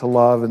 not to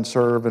love and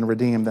serve and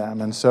redeem them.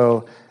 And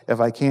so if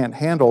I can't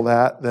handle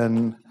that,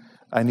 then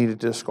I need to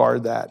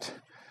discard that.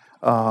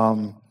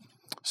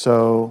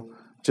 So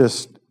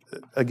just,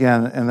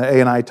 again, in the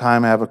A&I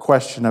time, I have a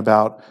question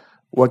about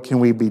what can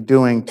we be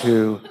doing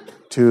to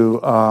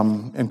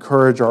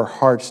encourage our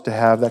hearts to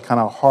have that kind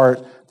of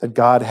heart that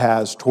God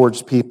has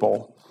towards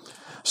people.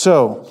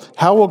 So,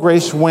 how will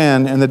grace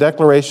win in the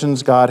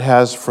declarations God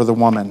has for the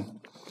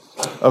woman?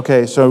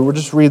 Okay, so we'll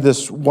just read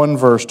this one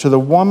verse. To the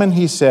woman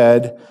he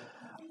said,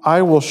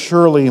 I will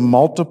surely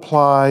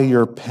multiply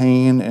your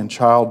pain and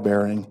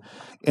childbearing.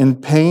 In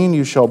pain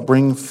you shall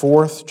bring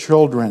forth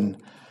children.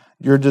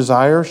 Your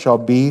desire shall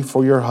be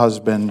for your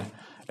husband,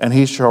 and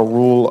he shall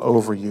rule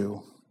over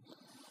you.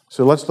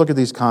 So let's look at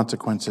these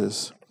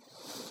consequences.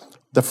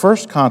 The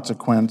first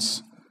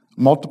consequence,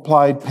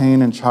 multiplied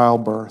pain and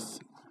childbirth.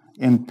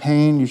 In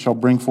pain you shall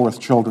bring forth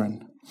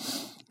children.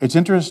 It's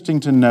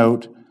interesting to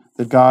note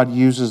that God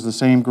uses the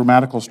same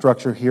grammatical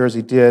structure here as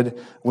he did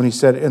when he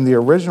said in the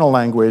original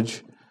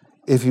language,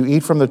 if you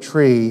eat from the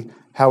tree,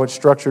 how it's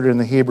structured in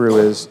the Hebrew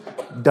is,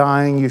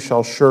 dying you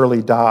shall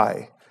surely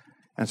die.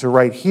 And so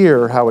right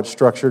here, how it's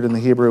structured in the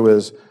Hebrew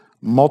is,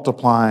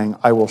 multiplying,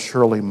 I will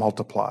surely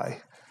multiply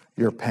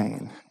your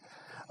pain.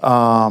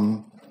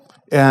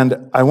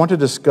 And I want to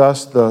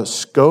discuss the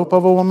scope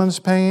of a woman's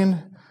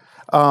pain.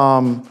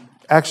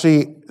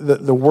 Actually,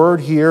 the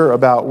word here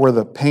about where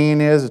the pain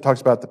is, it talks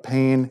about the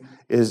pain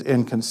is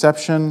in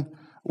conception.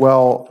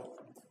 Well,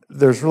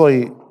 there's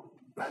really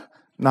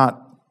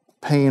not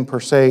pain per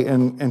se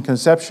in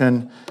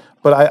conception,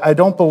 but I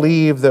don't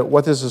believe that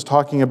what this is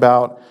talking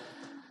about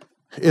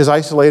is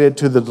isolated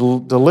to the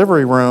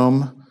delivery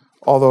room,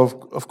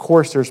 although of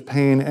course there's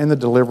pain in the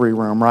delivery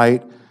room,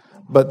 right?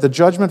 But the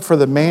judgment for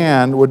the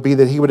man would be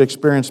that he would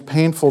experience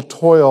painful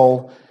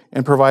toil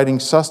in providing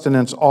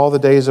sustenance all the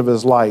days of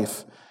his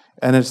life.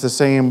 And it's the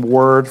same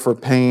word for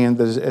pain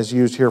that is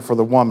used here for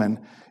the woman.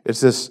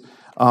 It's this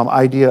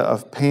idea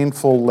of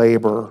painful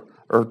labor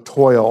or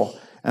toil.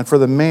 And for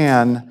the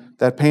man,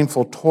 that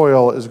painful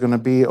toil is going to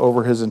be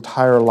over his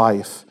entire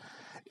life.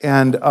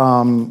 And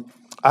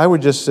I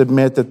would just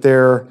submit that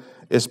there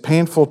is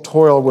painful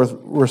toil with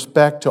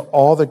respect to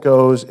all that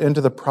goes into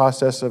the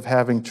process of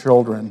having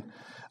children,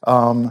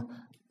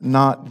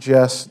 not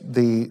just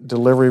the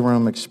delivery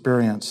room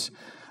experience.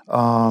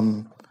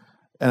 And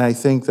I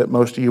think that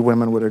most of you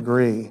women would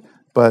agree.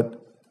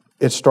 But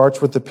it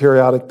starts with the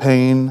periodic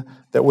pain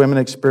that women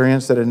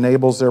experience that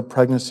enables their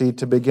pregnancy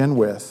to begin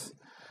with.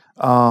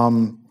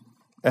 And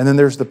then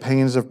there's the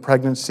pains of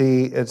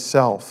pregnancy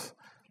itself.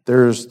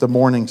 There's the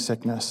morning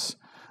sickness.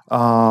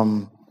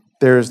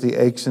 There's the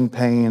aches and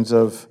pains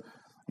of,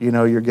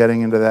 you're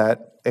getting into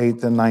that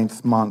 8th and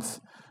 9th month.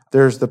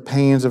 There's the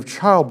pains of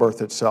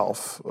childbirth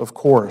itself, of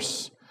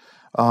course.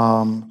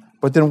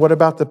 But then what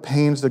about the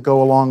pains that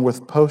go along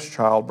with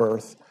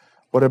post-childbirth?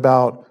 What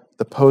about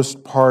the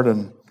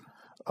postpartum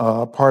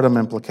partum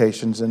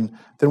implications? And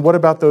then what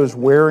about those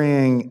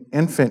wearying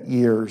infant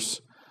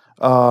years?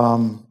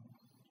 And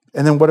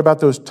then what about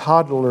those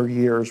toddler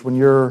years when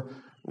you're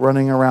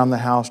running around the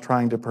house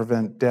trying to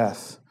prevent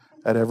death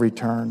at every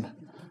turn?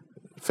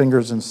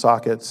 Fingers in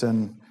sockets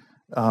and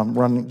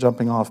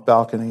jumping off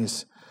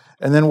balconies.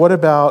 And then what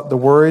about the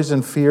worries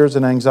and fears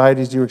and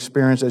anxieties you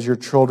experience as your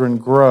children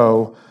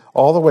grow,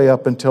 all the way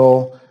up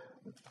until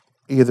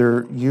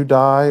either you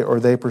die or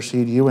they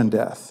precede you in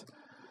death?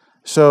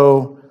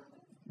 So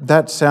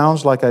that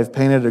sounds like I've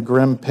painted a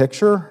grim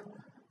picture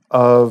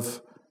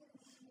of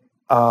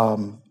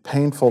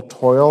painful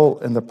toil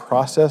in the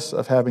process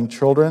of having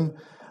children.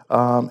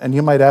 And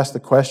you might ask the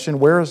question,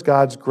 where is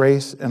God's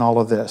grace in all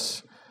of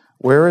this?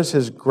 Where is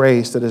his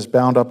grace that is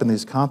bound up in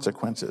these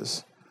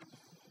consequences?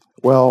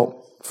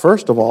 Well,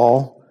 first of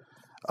all,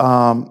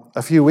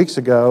 a few weeks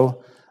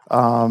ago,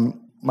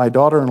 my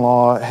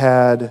daughter-in-law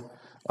had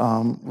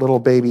little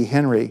baby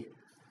Henry,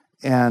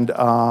 and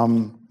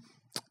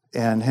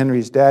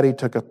Henry's daddy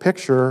took a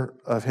picture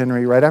of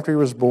Henry right after he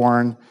was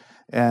born,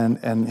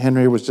 and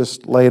Henry was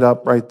just laid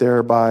up right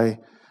there by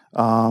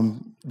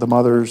the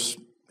mother's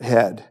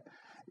head,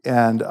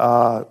 and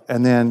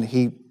then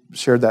he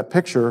shared that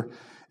picture,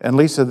 and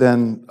Lisa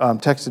then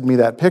texted me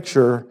that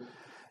picture,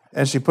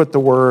 and she put the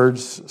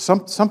words,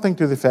 something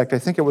to the effect, I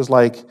think it was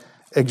like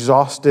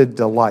exhausted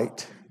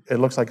delight. It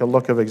looks like a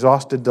look of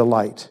exhausted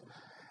delight.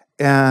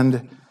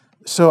 And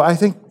so I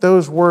think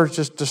those words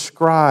just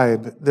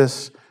describe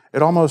this.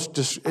 It almost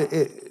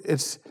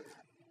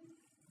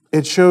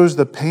it shows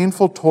the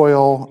painful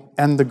toil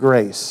and the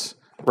grace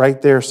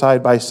right there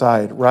side by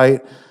side,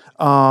 right?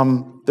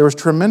 There was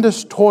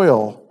tremendous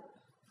toil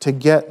to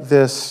get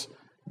this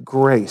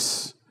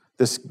grace,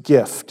 this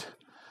gift.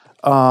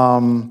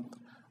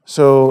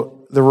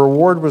 So the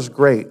reward was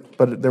great,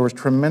 but there was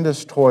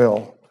tremendous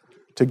toil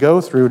to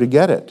go through to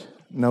get it.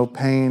 No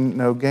pain,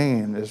 no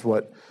gain is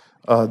what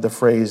the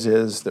phrase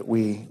is that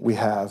we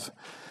have.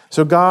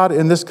 So God,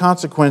 in this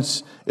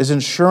consequence, is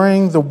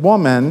ensuring the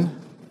woman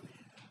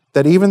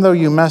that even though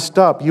you messed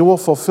up, you will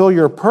fulfill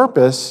your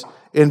purpose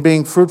in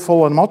being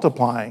fruitful and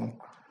multiplying.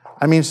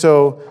 I mean,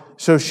 so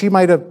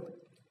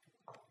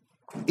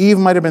Eve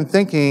might have been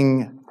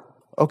thinking,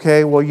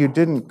 okay, well, you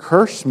didn't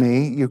curse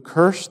me, you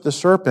cursed the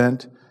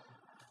serpent.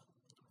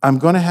 I'm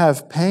going to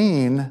have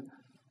pain,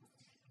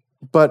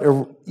 but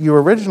you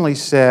originally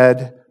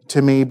said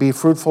to me, be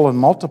fruitful and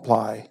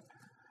multiply.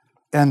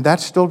 And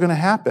that's still going to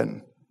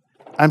happen.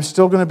 I'm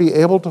still going to be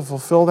able to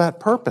fulfill that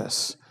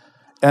purpose.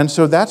 And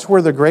so that's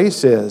where the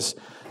grace is.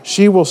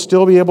 She will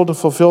still be able to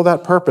fulfill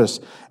that purpose.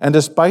 And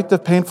despite the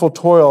painful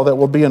toil that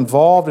will be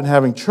involved in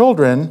having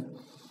children,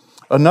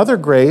 another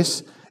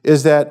grace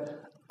is that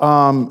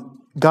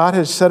God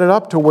has set it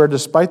up to where,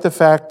 despite the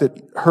fact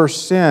that her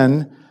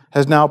sin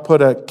has now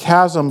put a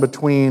chasm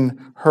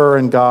between her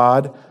and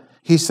God,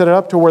 he set it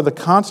up to where the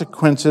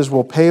consequences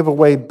will pave a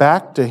way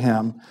back to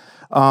him.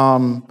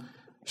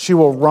 She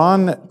will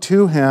run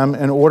to him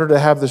in order to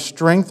have the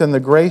strength and the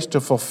grace to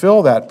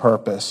fulfill that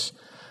purpose.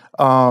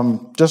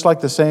 Just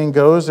like the saying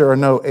goes, there are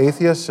no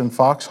atheists in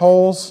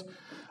foxholes.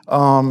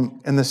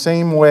 In the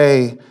same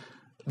way,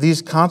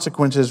 these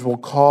consequences will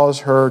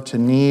cause her to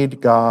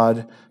need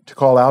God, to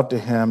call out to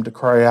him, to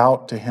cry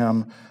out to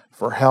him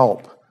for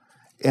help.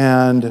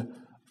 And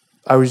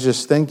I was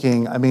just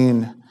thinking, I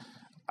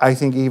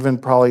think even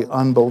probably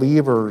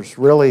unbelievers,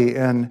 really,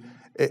 and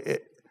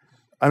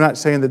I'm not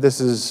saying that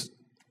this is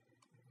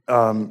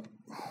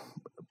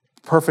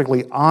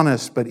perfectly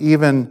honest, but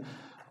even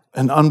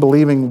an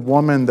unbelieving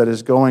woman that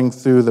is going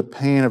through the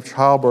pain of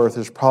childbirth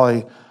is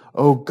probably,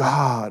 oh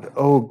God,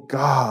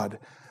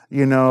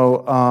 in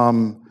a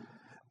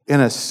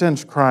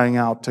sense crying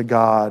out to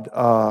God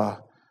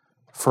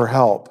for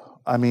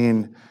help.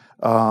 And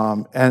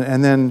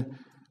then,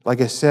 like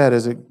I said,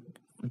 as it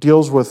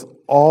deals with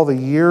all the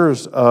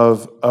years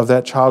of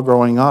that child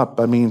growing up,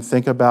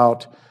 think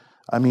about,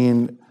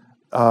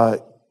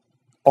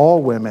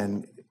 all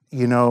women,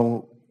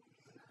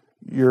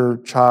 your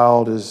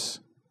child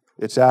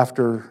it's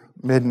after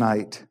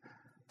midnight.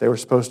 They were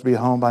supposed to be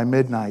home by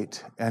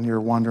midnight, and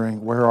you're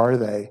wondering, where are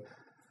they?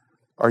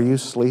 Are you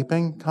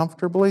sleeping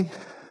comfortably?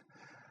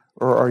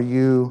 Or are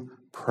you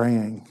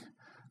praying?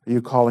 Are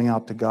you calling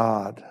out to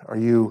God? Are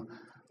you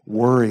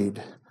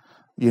worried,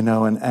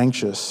 and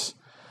anxious?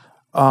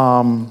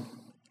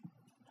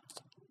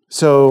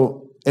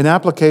 So an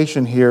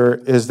application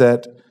here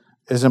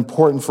is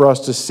important for us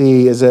to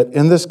see is that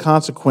in this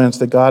consequence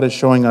that God is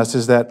showing us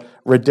is that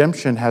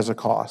redemption has a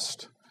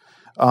cost.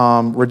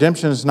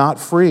 Redemption is not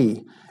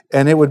free,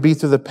 and it would be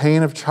through the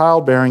pain of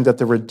childbearing that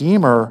the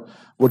Redeemer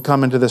would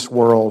come into this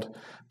world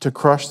to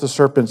crush the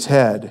serpent's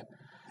head.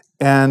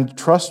 And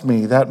trust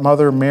me, that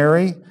mother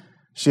Mary,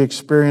 she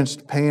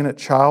experienced pain at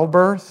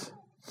childbirth.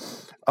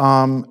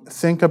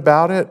 Think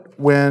about it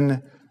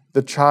when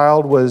the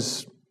child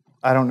was,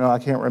 I don't know, I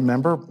can't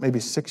remember, maybe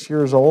 6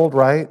 years old,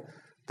 right?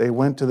 They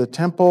went to the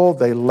temple,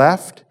 they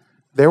left.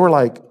 They were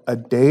like a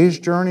day's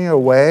journey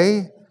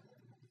away.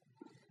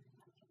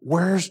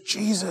 Where's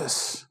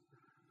Jesus?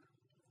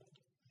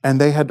 And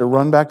they had to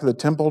run back to the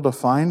temple to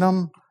find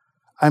him.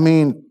 I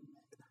mean,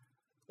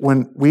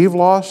 when we've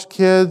lost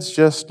kids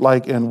just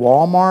like in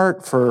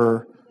Walmart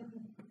for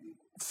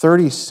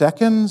 30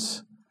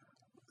 seconds,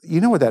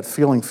 you know what that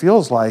feeling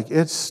feels like.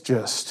 It's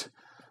just,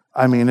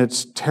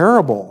 it's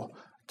terrible.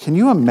 Can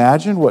you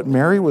imagine what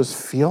Mary was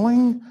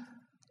feeling?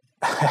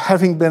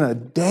 Having been a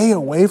day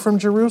away from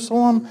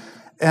Jerusalem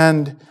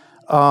and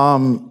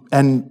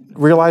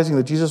realizing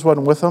that Jesus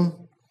wasn't with them,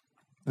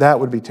 that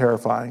would be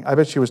terrifying. I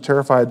bet she was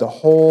terrified the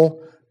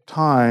whole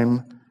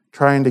time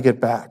trying to get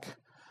back.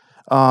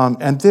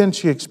 And then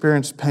she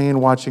experienced pain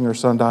watching her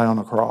son die on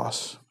a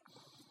cross.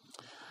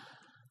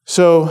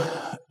 So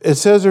it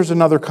says there's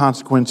another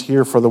consequence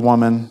here for the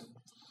woman.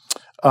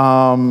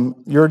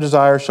 Your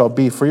desire shall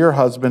be for your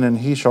husband, and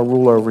he shall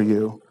rule over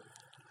you.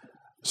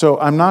 So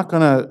I'm not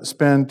going to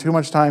spend too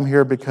much time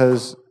here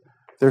because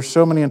there's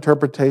so many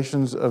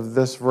interpretations of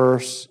this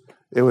verse.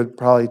 It would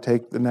probably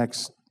take the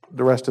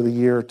rest of the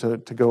year to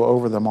go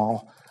over them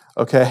all.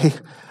 Okay,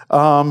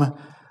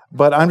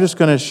 but I'm just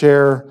going to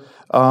share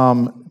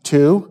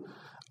two.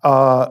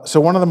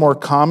 So one of the more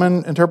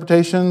common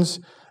interpretations,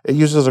 it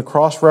uses a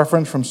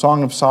cross-reference from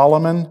Song of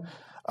Solomon,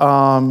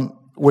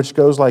 which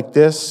goes like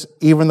this: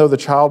 even though the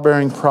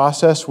childbearing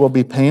process will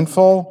be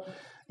painful,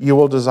 you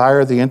will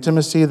desire the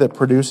intimacy that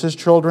produces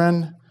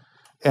children.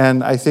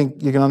 And I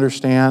think you can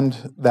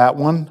understand that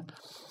one.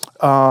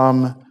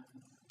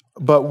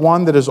 But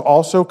one that is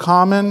also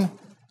common,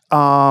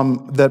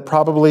 that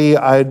probably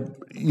I'd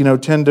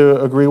tend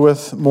to agree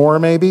with more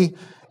maybe,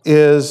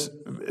 is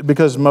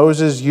because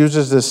Moses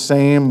uses the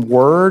same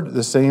word,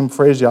 the same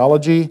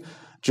phraseology,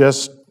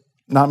 just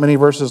not many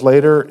verses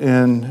later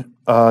in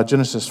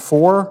Genesis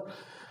 4.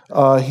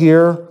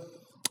 Here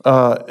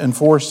in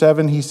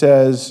 4:7, he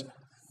says,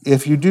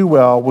 if you do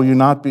well, will you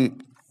not be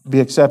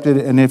accepted?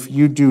 And if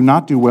you do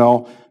not do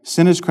well,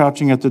 sin is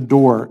crouching at the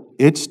door.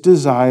 Its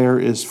desire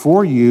is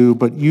for you,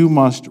 but you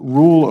must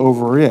rule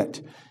over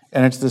it.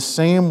 And it's the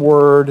same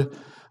word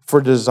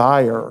for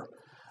desire.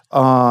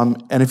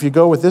 And if you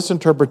go with this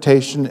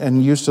interpretation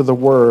and use of the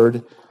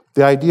word,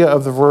 the idea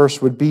of the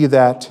verse would be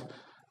that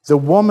the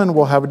woman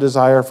will have a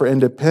desire for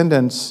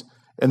independence,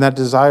 and that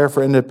desire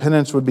for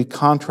independence would be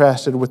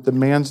contrasted with the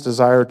man's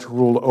desire to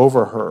rule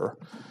over her.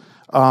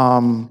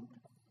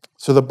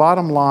 So the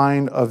bottom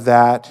line of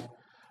that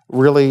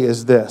really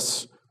is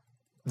this: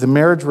 the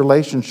marriage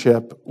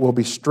relationship will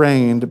be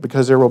strained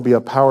because there will be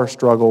a power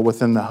struggle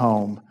within the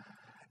home.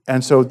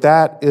 And so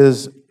that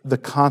is the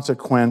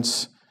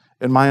consequence,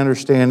 in my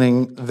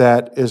understanding,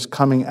 that is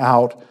coming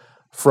out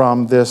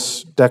from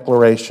this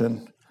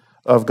declaration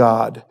of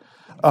God.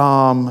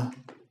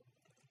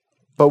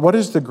 But what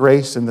is the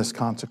grace in this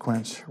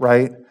consequence,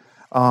 right?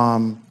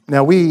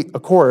 Now we,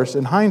 of course,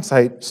 in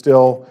hindsight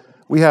still,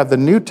 we have the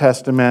New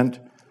Testament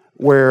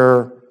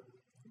where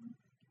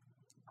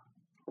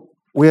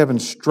we have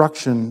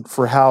instruction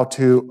for how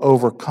to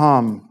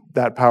overcome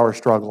that power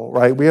struggle,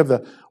 right? We have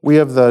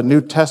the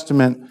New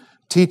Testament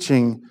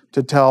teaching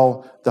to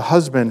tell the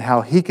husband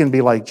how he can be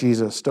like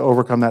Jesus to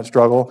overcome that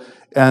struggle,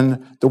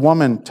 and the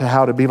woman to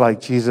how to be like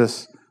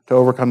Jesus to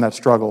overcome that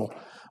struggle.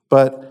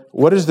 But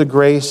what is the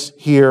grace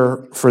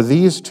here for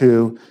these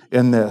two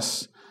in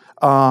this?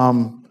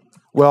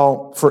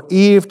 Well, for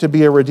Eve to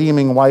be a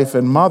redeeming wife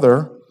and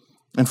mother,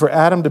 and for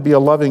Adam to be a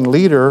loving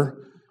leader,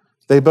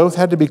 they both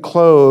had to be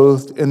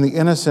clothed in the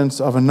innocence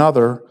of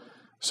another,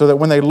 so that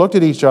when they looked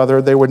at each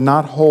other, they would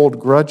not hold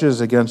grudges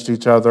against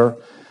each other,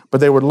 but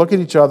they would look at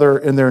each other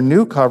in their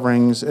new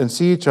coverings and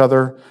see each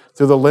other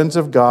through the lens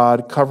of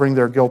God, covering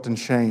their guilt and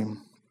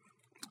shame.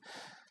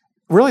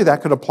 Really,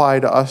 that could apply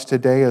to us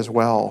today as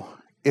well.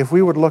 If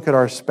we would look at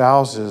our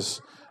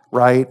spouses,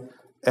 right,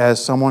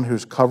 as someone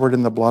who's covered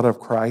in the blood of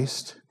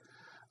Christ,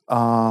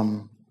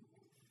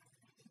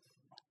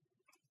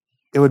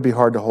 it would be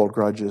hard to hold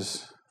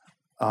grudges.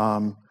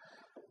 Well,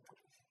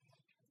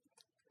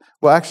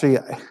 actually,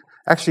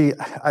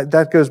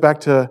 that goes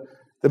back to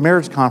the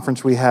marriage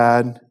conference we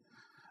had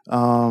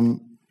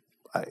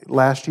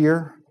last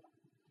year.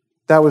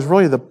 that was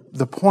really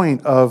the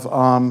point of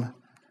I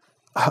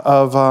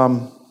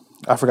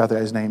forgot the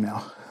guy's name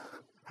now,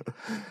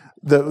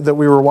 that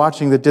we were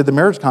watching that did the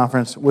marriage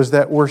conference, was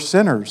that we're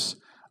sinners,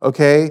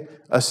 okay?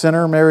 A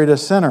sinner married a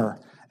sinner.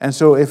 And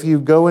so if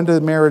you go into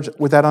the marriage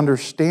with that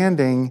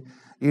understanding,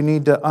 you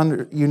need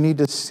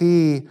to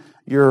see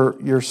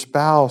your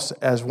spouse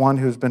as one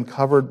who's been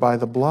covered by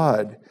the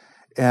blood,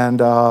 and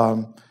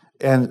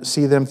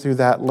see them through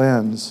that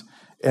lens.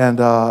 And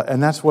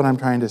that's what I'm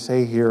trying to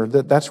say here.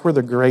 That's where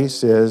the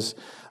grace is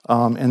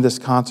in this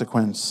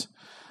consequence.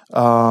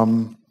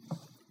 An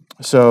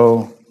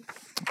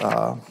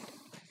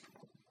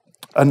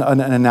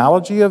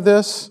analogy of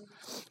this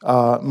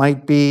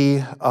might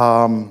be,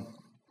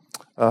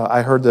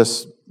 I heard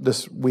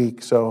this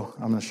week, so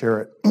I'm going to share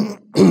it.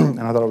 And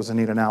I thought it was a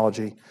neat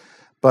analogy.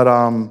 But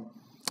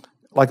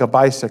like a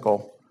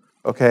bicycle,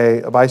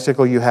 okay? A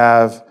bicycle, you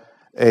have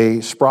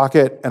a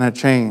sprocket and a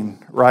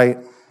chain, right?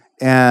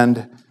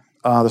 And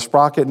the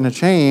sprocket and the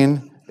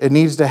chain, it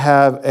needs to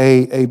have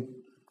a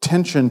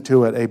tension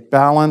to it, a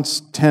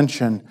balanced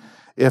tension.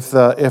 If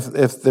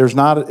there's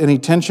not any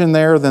tension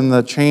there, then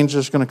the chain's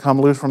just going to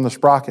come loose from the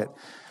sprocket.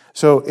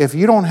 So if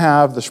you don't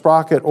have the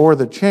sprocket or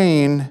the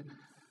chain,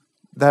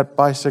 that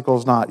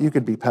bicycle's not. You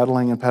could be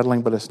pedaling,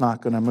 but it's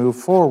not going to move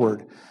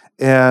forward.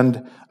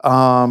 And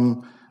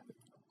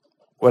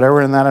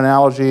whatever in that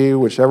analogy,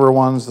 whichever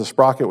one's the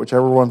sprocket,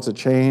 whichever one's the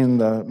chain,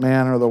 the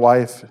man or the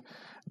wife,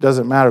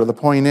 doesn't matter. The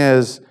point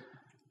is,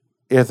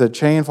 if the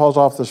chain falls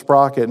off the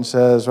sprocket and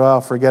says,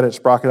 well, forget it,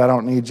 sprocket, I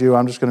don't need you,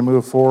 I'm just going to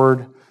move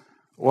forward.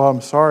 Well,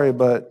 I'm sorry,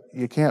 but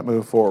you can't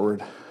move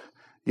forward.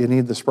 You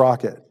need the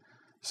sprocket.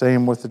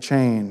 Same with the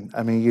chain.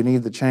 I mean, you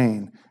need the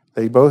chain.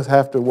 They both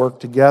have to work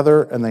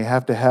together, and they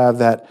have to have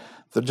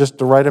just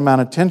the right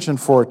amount of tension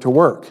for it to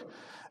work.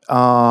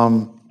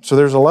 So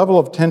there's a level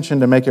of tension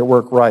to make it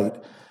work right.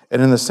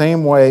 And in the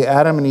same way,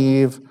 Adam and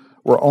Eve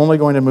were only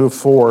going to move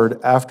forward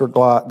after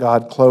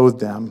God clothed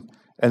them,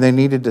 and they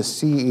needed to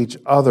see each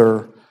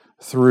other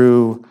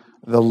through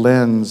the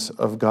lens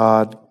of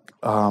God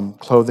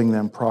clothing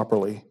them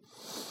properly.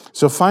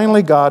 So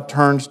finally, God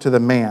turns to the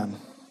man.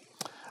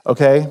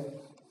 Okay?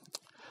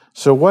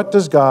 So what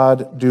does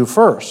God do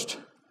first?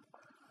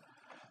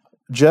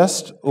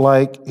 Just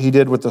like he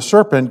did with the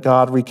serpent,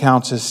 God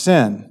recounts his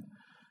sin.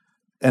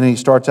 And he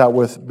starts out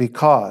with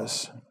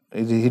because.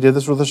 He did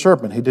this with the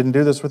serpent. He didn't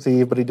do this with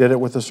Eve, but he did it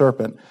with the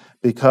serpent.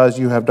 Because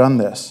you have done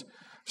this.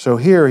 So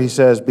here he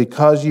says,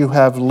 because you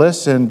have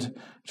listened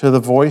to the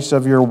voice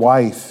of your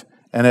wife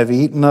and have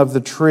eaten of the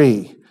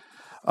tree.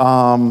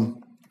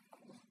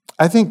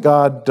 I think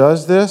God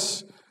does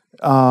this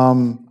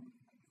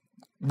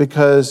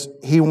because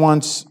he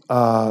wants,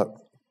 Adam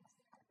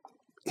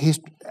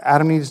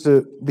needs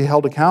to be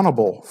held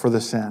accountable for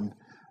the sin.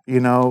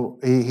 You know,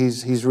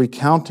 he's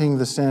recounting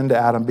the sin to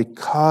Adam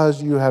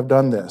because you have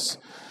done this.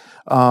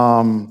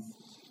 And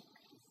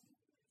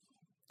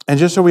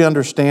just so we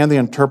understand the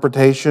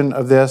interpretation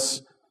of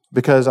this,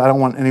 because I don't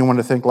want anyone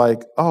to think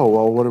like, oh,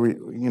 well, what do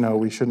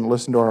we shouldn't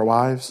listen to our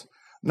wives.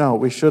 No,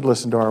 we should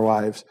listen to our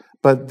wives.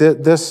 But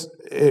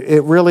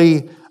it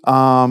really,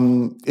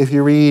 if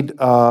you read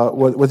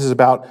what this is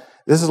about,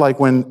 this is like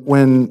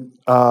when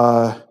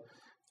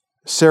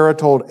Sarah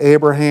told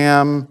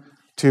Abraham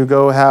to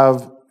go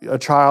have a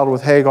child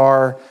with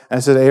Hagar,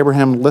 and said,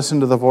 Abraham,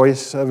 listen to the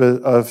voice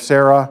of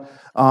Sarah.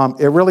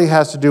 It really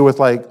has to do with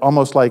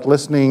almost like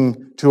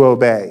listening to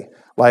obey.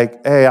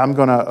 Like, hey, I'm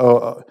going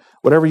to,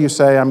 whatever you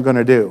say, I'm going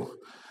to do.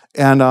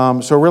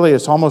 And so really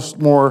it's almost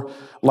more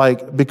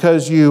like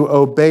because you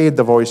obeyed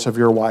the voice of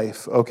your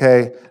wife,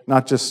 okay?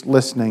 Not just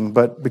listening,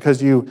 but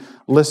because you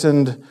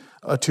listened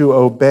to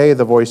obey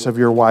the voice of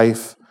your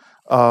wife.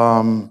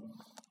 And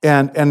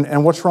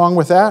what's wrong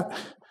with that?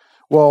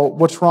 Well,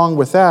 what's wrong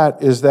with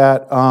that is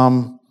that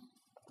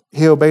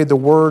he obeyed the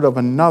word of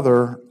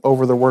another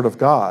over the word of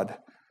God.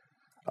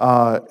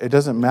 It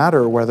doesn't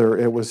matter whether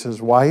it was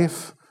his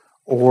wife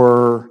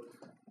or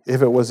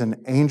if it was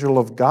an angel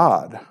of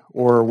God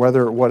or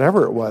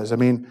whatever it was. I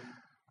mean,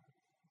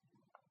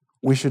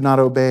 we should not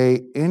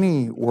obey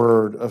any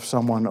word of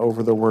someone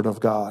over the word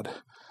of God.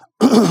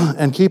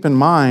 And keep in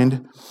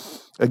mind,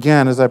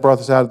 again, as I brought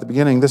this out at the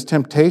beginning, this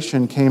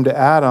temptation came to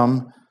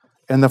Adam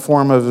in the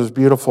form of his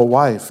beautiful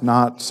wife,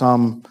 not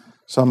some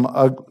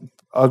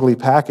ugly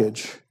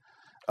package.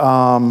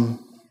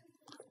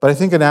 But I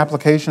think an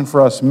application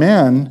for us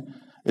men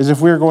is if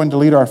we're going to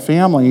lead our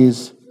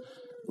families,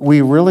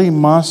 we really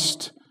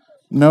must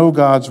know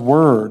God's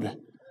word.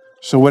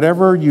 So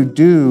whatever you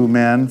do,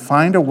 men,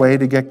 find a way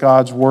to get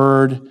God's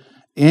word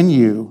in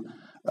you.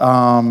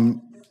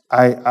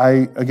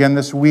 I again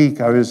this week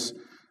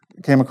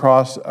came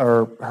across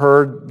or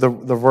heard the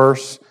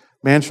verse,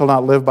 man shall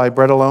not live by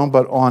bread alone,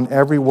 but on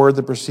every word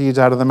that proceeds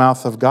out of the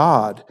mouth of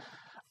God.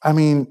 I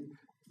mean,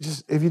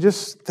 if you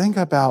just think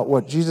about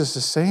what Jesus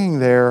is saying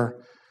there,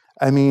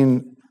 I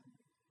mean,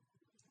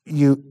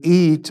 you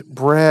eat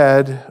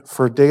bread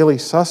for daily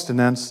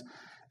sustenance,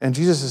 and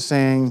Jesus is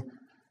saying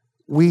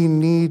we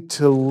need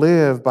to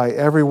live by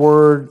every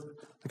word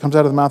that comes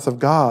out of the mouth of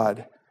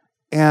God.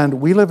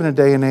 And we live in a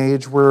day and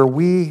age where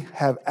we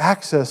have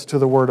access to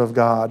the Word of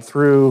God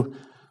through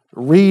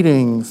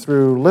reading,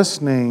 through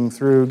listening,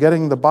 through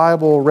getting the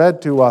Bible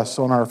read to us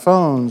on our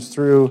phones,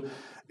 through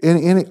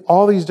in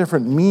all these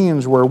different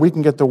means where we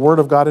can get the Word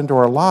of God into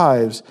our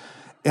lives.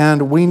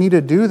 And we need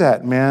to do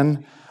that,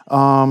 men,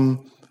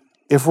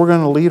 if we're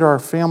going to lead our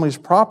families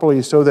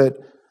properly, so that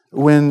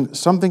when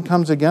something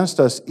comes against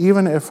us,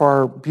 even if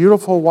our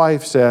beautiful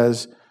wife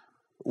says,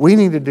 we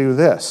need to do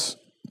this,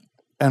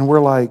 and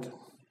we're like,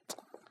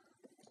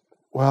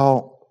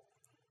 well,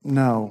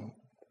 no,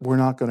 we're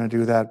not going to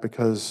do that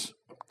because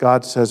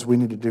God says we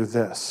need to do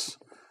this,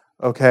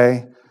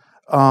 okay?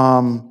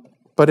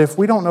 But if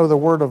we don't know the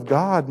Word of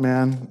God,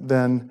 man,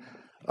 then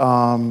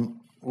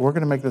we're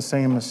going to make the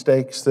same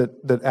mistakes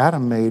that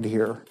Adam made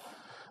here.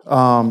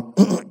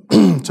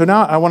 So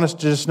now I want us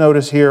to just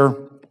notice here,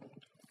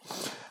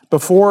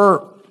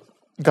 before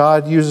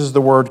God uses the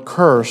word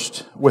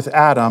cursed with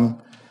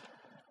Adam,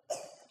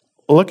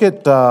 look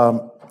at,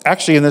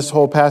 actually in this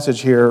whole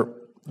passage here,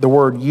 the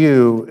word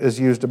you is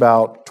used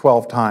about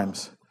 12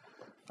 times.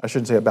 I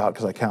shouldn't say about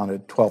because I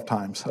counted 12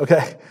 times,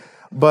 okay?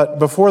 But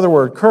before the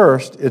word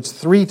cursed, it's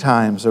 3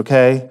 times,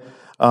 okay?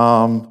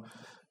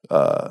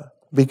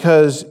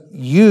 Because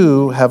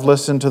you have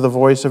listened to the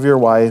voice of your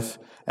wife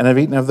and have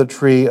eaten of the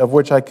tree of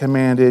which I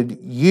commanded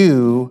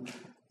you,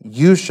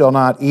 you shall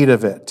not eat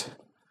of it.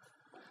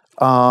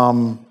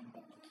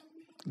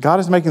 God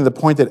is making the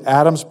point that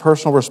Adam's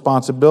personal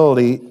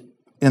responsibility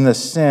in the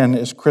sin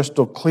is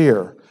crystal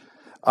clear.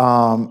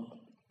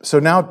 So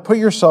now put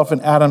yourself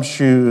in Adam's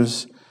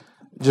shoes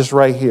just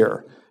right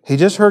here. He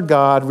just heard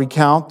God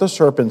recount the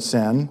serpent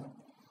sin,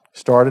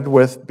 started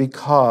with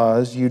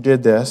because you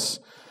did this.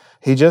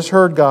 He just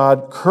heard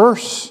God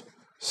curse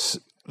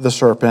the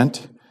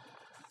serpent.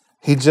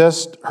 He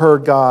just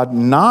heard God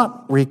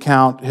not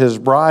recount his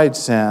bride's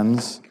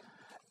sins.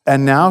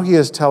 And now he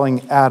is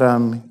telling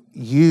Adam,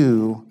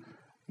 you.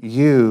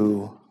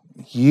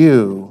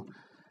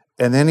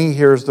 And then he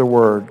hears the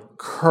word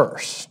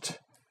cursed.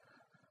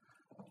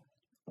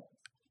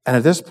 And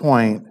at this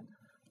point,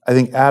 I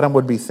think Adam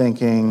would be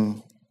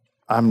thinking,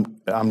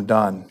 I'm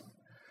done.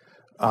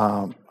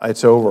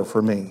 It's over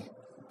for me.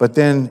 But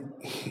then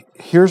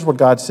here's what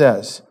God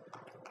says.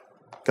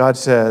 God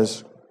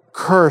says,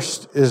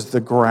 cursed is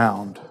the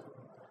ground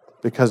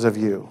because of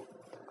you.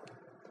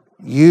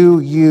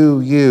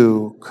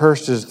 You,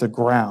 cursed is the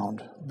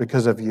ground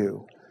because of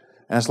you.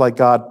 And it's like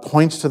God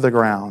points to the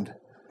ground.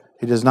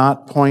 He does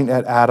not point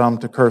at Adam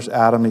to curse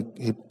Adam.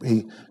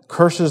 He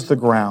curses the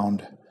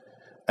ground.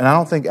 And I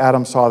don't think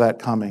Adam saw that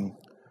coming.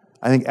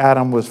 I think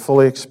Adam was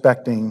fully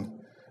expecting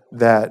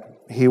that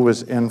he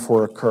was in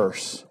for a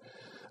curse.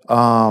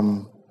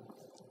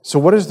 So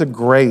what is the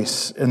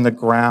grace in the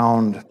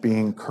ground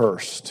being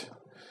cursed?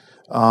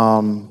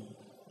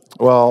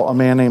 Well, a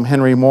man named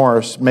Henry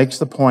Morris makes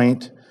the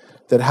point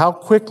that how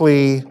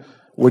quickly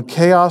would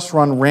chaos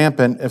run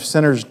rampant if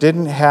sinners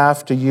didn't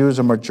have to use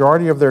a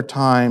majority of their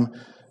time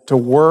to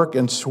work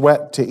and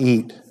sweat to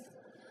eat.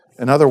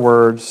 In other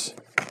words,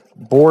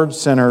 bored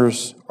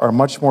sinners are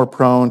much more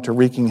prone to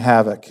wreaking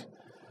havoc.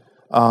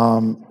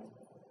 And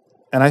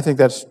I think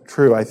that's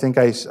true. I think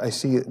we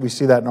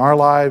see that in our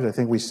lives. I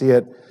think we see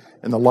it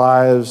in the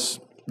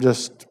lives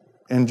just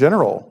in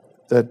general,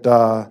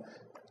 that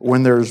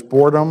when there's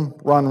boredom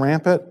run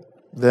rampant,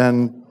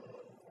 then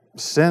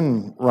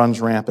sin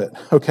runs rampant,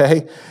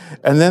 okay?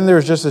 And then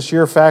there's just the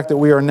sheer fact that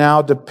we are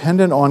now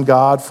dependent on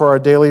God for our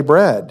daily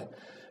bread.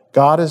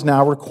 God is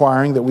now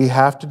requiring that we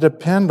have to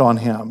depend on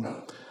him.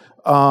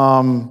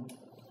 So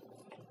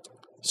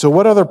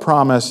what other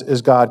promise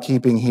is God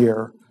keeping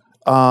here?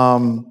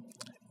 In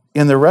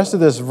the rest of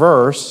this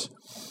verse,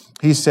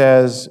 he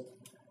says,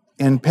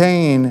 in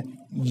pain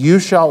you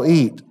shall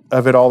eat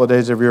of it all the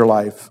days of your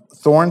life.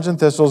 Thorns and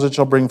thistles it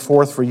shall bring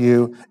forth for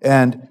you,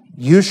 and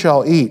you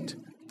shall eat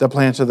the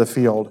plants of the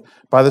field.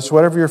 By the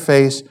sweat of your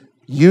face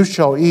you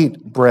shall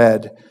eat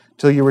bread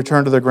till you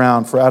return to the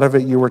ground, for out of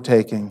it you were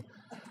taken.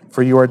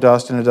 For you are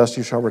dust, and to dust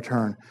you shall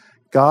return.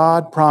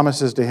 God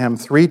promises to him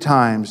 3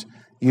 times,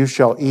 you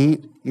shall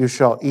eat, you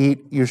shall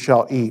eat, you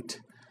shall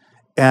eat.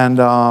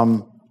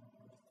 And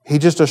he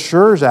just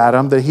assures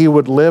Adam that he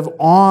would live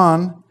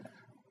on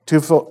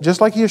to, just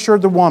like he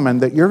assured the woman,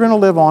 that you're going to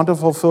live on to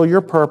fulfill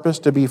your purpose,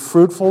 to be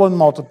fruitful and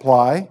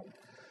multiply.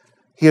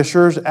 He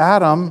assures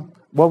Adam,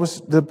 what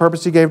was the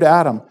purpose he gave to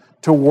Adam?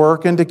 To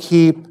work and to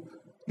keep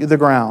the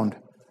ground.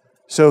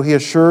 So he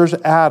assures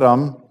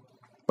Adam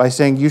by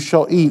saying, you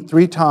shall eat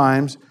 3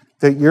 times,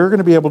 that you're going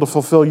to be able to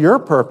fulfill your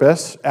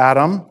purpose,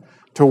 Adam,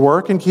 to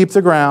work and keep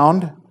the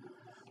ground.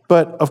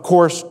 But of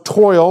course,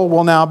 toil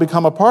will now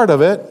become a part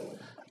of it.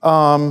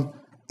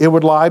 It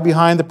would lie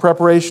behind the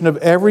preparation of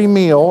every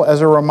meal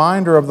as a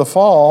reminder of the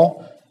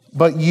fall,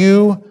 but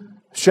you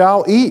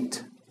shall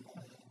eat.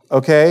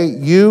 Okay?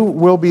 You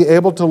will be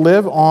able to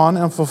live on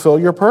and fulfill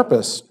your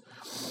purpose.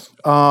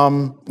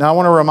 Now I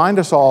want to remind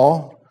us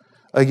all,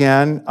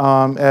 again,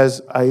 as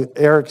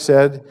Eric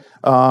said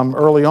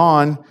early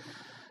on,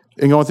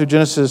 and going through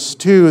Genesis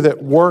 2,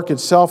 that work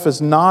itself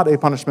is not a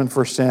punishment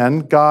for sin.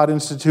 God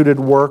instituted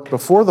work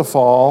before the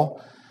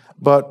fall,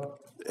 but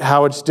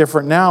how it's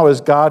different now is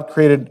God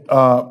created,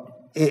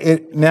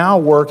 now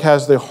work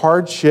has the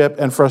hardship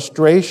and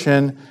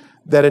frustration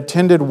that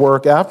attended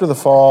work after the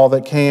fall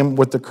that came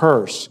with the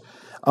curse.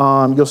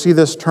 You'll see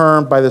this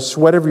term, by the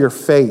sweat of your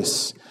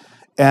face.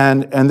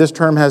 And this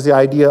term has the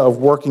idea of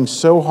working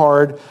so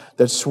hard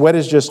that sweat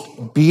is just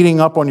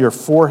beating up on your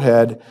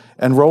forehead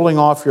and rolling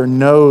off your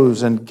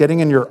nose and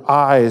getting in your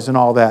eyes and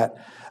all that.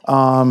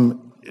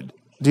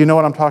 Do you know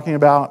what I'm talking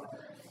about?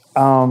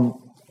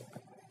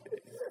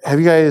 Have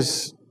you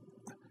guys,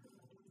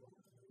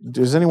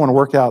 does anyone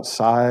work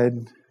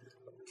outside?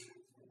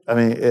 I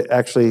mean,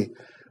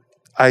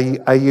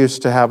 I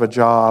used to have a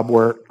job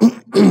where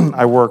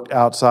I worked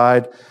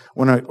outside.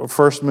 When I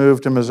first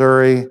moved to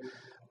Missouri,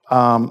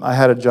 I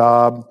had a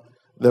job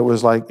that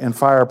was like in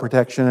fire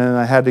protection, and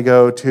I had to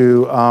go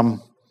to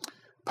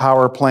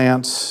power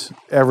plants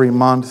every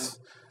month.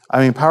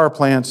 I mean, power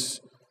plants,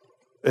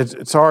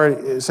 it's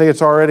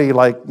already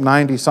like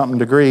 90-something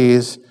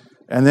degrees,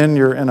 and then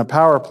you're in a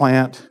power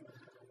plant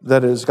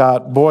that has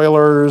got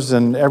boilers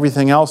and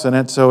everything else in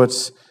it, so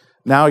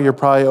now you're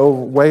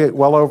probably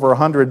well over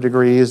 100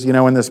 degrees,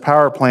 in this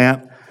power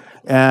plant.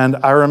 And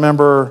I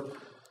remember,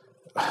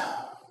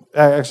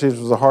 actually, it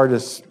was the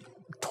hardest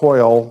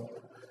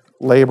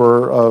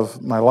labor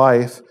of my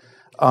life.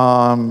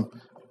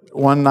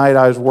 One night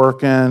I was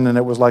working, and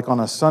it was like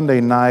on a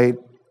Sunday night.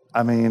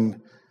 I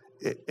mean,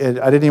 I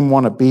didn't even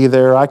want to be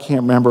there. I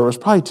can't remember. It was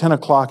probably 10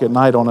 o'clock at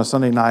night on a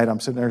Sunday night. I'm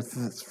sitting there,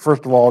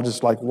 first of all,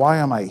 just like, why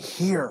am I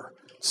here?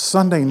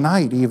 Sunday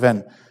night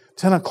even,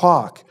 10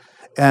 o'clock.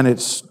 And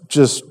it's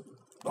just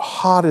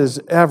hot as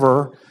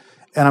ever.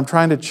 And I'm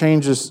trying to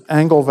change this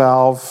angle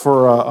valve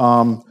for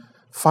a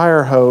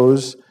fire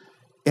hose.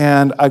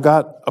 And I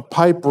got a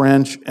pipe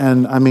wrench,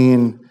 and I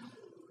mean,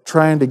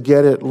 trying to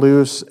get it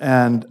loose,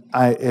 and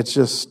it's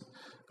just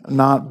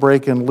not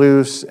breaking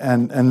loose.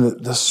 And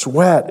the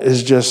sweat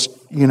is just,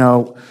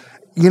 how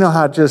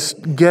it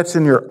just gets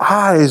in your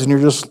eyes, and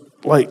you're just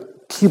like,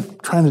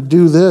 keep trying to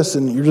do this,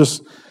 and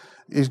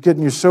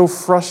you're so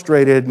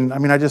frustrated. And I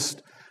mean, I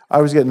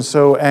was getting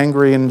so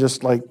angry, and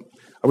just like,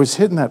 I was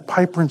hitting that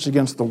pipe wrench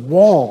against the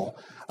wall.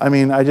 I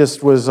mean, I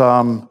just was,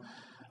 I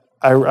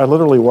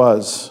literally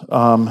was.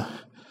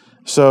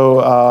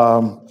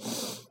 So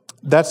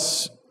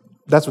that's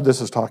what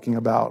this is talking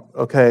about,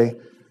 okay?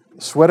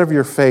 Sweat of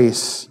your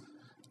face,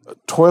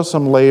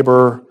 toilsome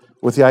labor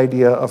with the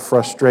idea of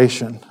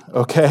frustration,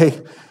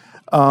 okay?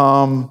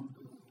 But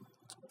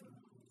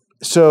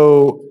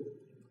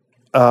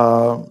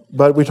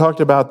we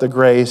talked about the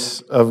grace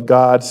of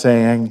God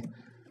saying,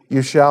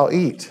 you shall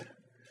eat.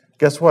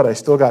 Guess what? I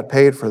still got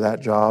paid for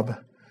that job.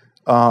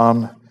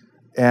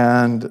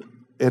 And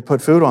it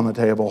put food on the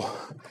table.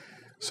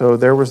 So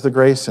there was the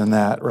grace in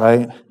that,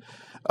 right?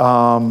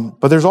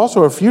 But there's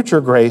also a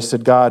future grace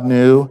that God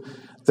knew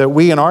that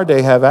we in our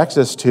day have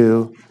access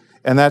to,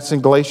 and that's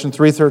in Galatians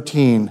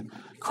 3:13.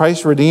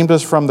 Christ redeemed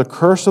us from the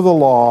curse of the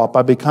law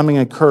by becoming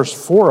a curse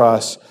for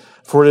us,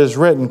 for it is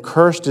written,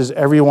 cursed is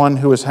everyone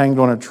who is hanged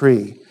on a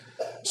tree.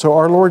 So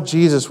our Lord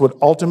Jesus would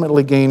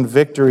ultimately gain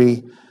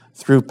victory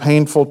through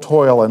painful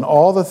toil. And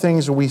all the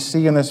things we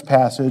see in this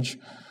passage,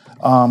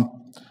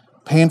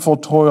 painful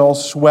toil,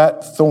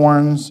 sweat,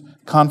 thorns,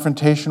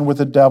 confrontation with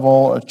the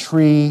devil, a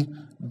tree,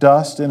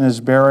 dust in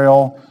his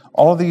burial,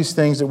 all of these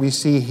things that we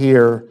see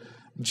here,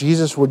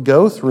 Jesus would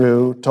go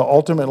through to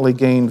ultimately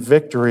gain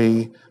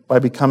victory by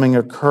becoming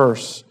a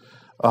curse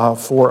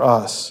for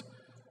us.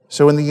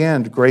 So in the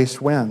end, grace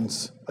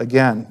wins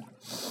again.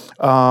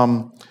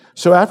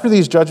 So after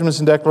these judgments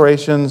and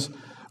declarations,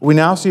 we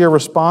now see a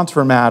response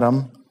from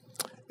Adam.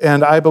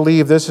 And I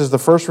believe this is the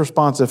first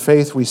response of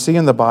faith we see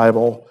in the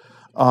Bible.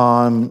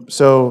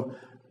 So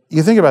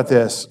you think about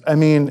this. I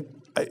mean,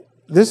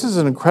 this is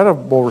an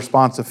incredible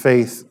response of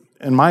faith,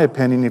 in my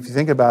opinion, if you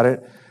think about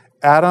it.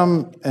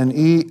 Adam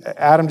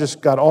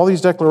just got all these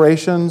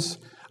declarations.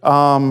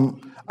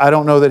 I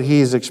don't know that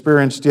he's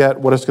experienced yet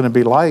what it's going to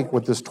be like,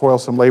 what this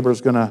toilsome labor is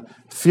going to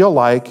feel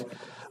like,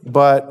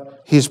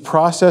 but he's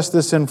processed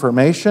this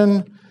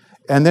information,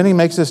 and then he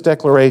makes this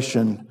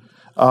declaration.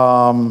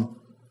 The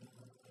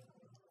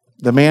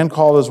man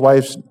called his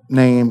wife's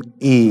name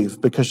Eve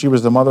because she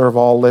was the mother of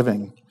all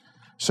living.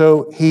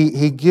 So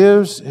he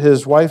gives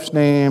his wife's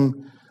name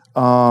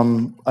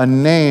a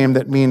name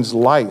that means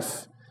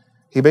life.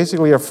 He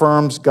basically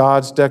affirms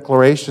God's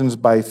declarations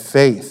by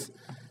faith.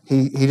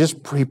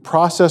 He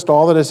processed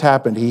all that has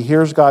happened. He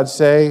hears God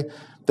say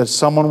that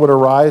someone would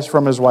arise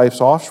from his wife's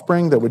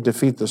offspring that would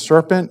defeat the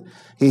serpent.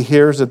 He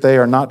hears that they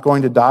are not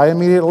going to die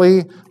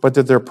immediately, but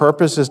that their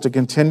purpose is to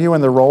continue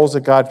in the roles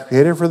that God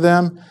created for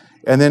them.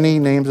 And then he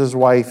names his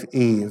wife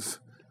Eve.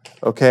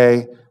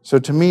 Okay? So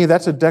to me,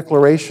 that's a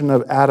declaration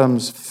of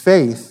Adam's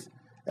faith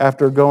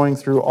after going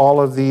through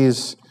all of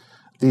these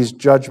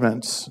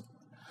judgments.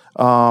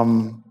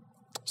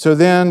 So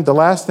then the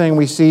last thing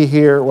we see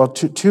here, well,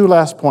 two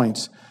last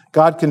points.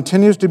 God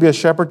continues to be a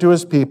shepherd to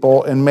his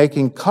people and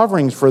making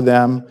coverings for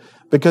them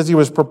because he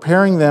was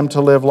preparing them to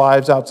live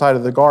lives outside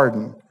of the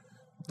garden.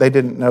 They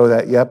didn't know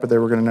that yet, but they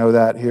were going to know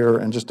that here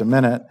in just a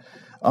minute.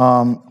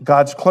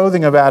 God's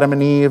clothing of Adam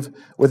and Eve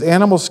with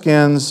animal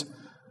skins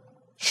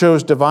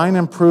shows divine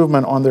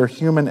improvement on their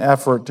human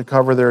effort to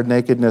cover their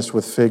nakedness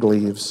with fig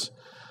leaves.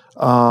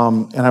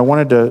 And I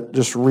wanted to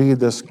just read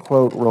this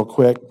quote real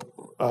quick,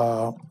 if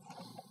I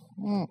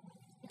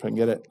can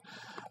get it,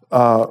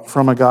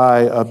 from a guy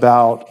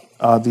about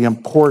the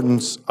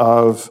importance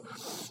of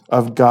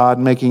God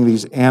making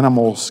these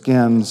animal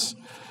skins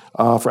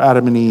for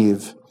Adam and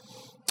Eve.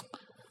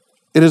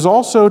 It is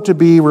also to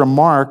be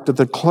remarked that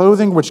the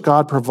clothing which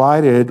God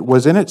provided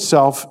was in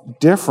itself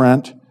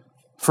different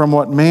from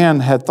what man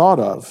had thought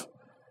of.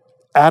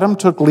 Adam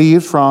took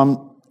leaves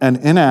from an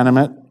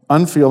inanimate,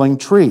 unfeeling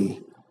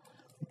tree.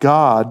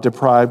 God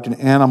deprived an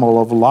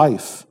animal of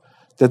life,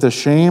 that the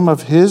shame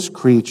of his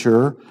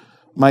creature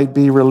might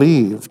be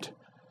relieved.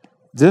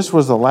 This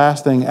was the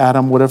last thing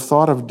Adam would have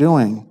thought of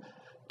doing.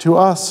 To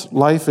us,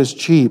 life is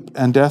cheap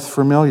and death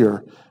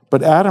familiar,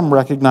 but Adam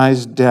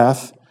recognized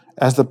death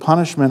as the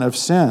punishment of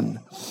sin.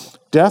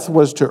 Death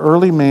was to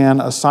early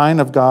man a sign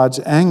of God's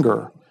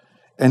anger,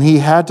 and he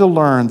had to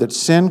learn that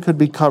sin could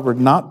be covered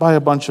not by a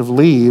bunch of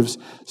leaves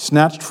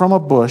snatched from a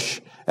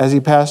bush as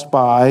he passed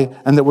by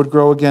and that would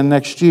grow again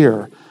next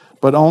year,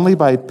 but only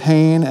by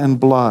pain and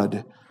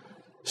blood.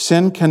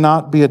 Sin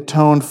cannot be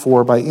atoned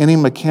for by any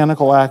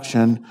mechanical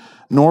action,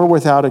 nor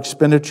without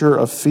expenditure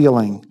of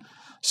feeling.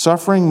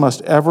 Suffering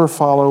must ever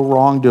follow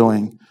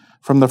wrongdoing.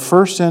 From the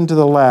first sin to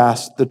the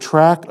last, the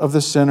track of the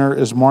sinner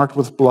is marked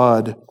with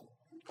blood.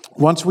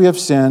 Once we have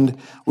sinned,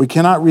 we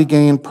cannot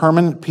regain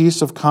permanent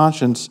peace of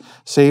conscience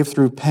save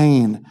through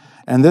pain,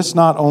 and this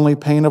not only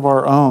pain of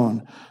our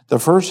own. The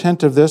first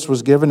hint of this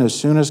was given as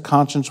soon as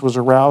conscience was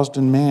aroused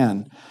in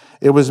man.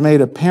 It was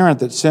made apparent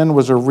that sin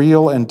was a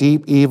real and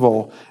deep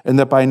evil, and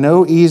that by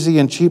no easy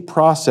and cheap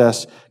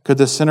process could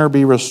the sinner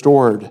be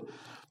restored.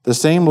 The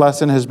same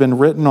lesson has been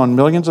written on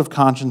millions of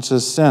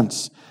consciences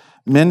since.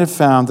 Men have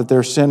found that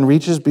their sin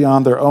reaches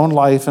beyond their own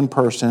life and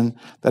person,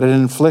 that it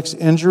inflicts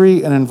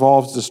injury and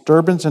involves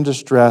disturbance and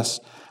distress,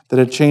 that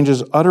it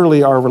changes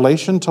utterly our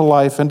relation to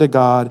life and to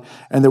God,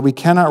 and that we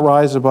cannot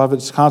rise above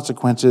its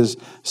consequences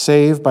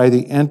save by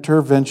the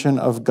intervention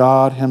of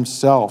God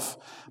himself,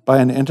 by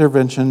an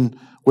intervention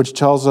which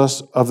tells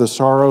us of the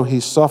sorrow he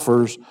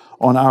suffers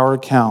on our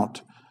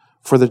account.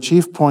 For the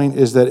chief point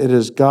is that it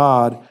is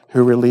God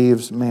who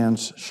relieves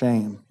man's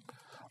shame.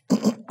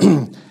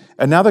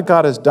 And now that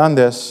God has done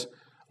this,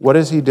 what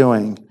is he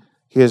doing?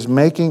 He is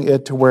making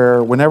it to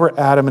where whenever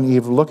Adam and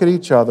Eve look at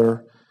each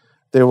other,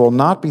 they will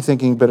not be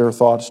thinking bitter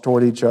thoughts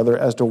toward each other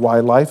as to why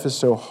life is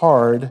so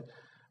hard,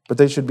 but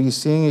they should be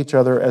seeing each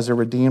other as a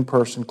redeemed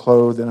person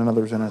clothed in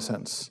another's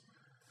innocence.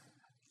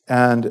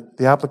 And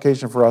the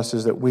application for us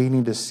is that we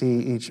need to see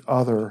each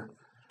other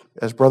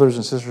as brothers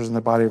and sisters in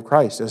the body of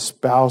Christ, as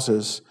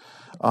spouses.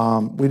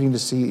 We need to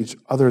see each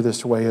other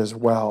this way as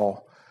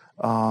well.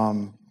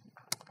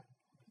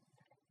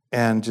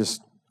 And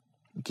just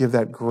give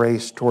that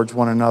grace towards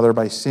one another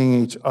by seeing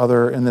each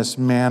other in this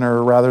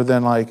manner rather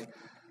than like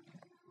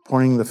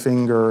pointing the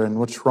finger and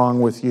what's wrong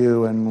with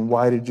you and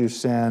why did you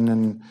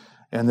sin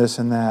and this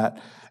and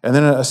that. And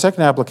then a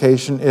second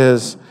application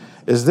is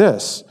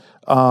this.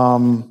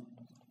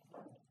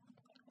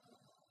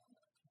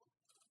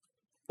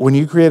 When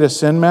you create a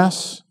sin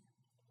mess,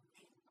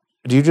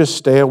 do you just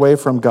stay away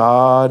from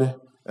God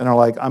and are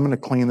like, I'm going to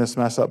clean this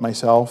mess up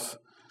myself?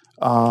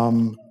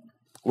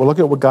 Well, look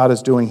at what God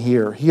is doing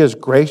here. He is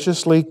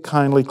graciously,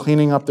 kindly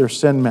cleaning up their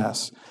sin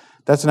mess.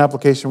 That's an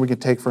application we can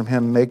take from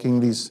him, making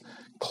these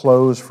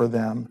clothes for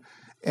them.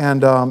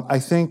 And I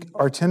think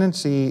our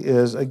tendency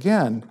is,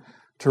 again,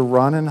 to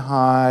run and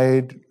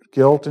hide,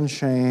 guilt and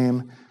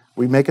shame.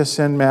 We make a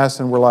sin mess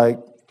and we're like,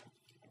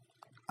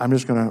 I'm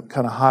just going to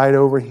kind of hide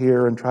over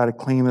here and try to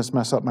clean this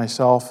mess up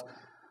myself.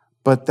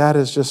 But that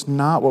is just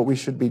not what we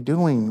should be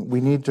doing. We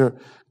need to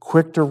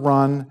quick to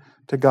run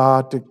to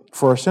God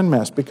for our sin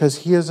mess because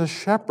he is a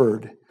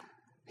shepherd.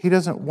 He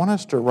doesn't want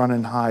us to run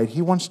and hide.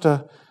 He wants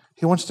to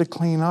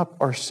clean up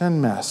our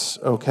sin mess,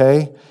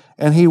 okay?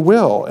 And he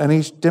will, and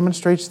he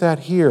demonstrates that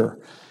here.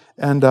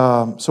 And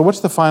so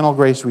what's the final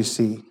grace we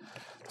see?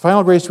 The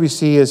final grace we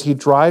see is he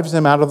drives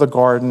them out of the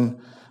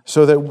garden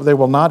so that they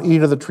will not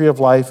eat of the tree of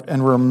life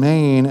and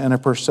remain in a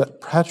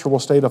perpetual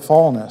state of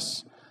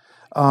fallenness.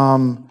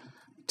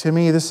 To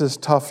me, this is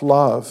tough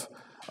love,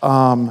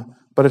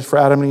 but it's for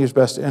Adam and Eve's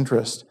best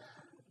interest.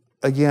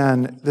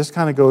 Again, this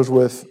kind of goes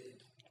with,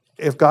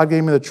 if God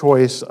gave me the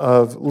choice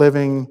of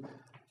living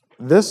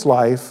this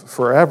life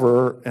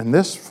forever in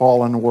this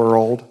fallen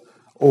world,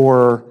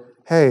 or,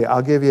 hey,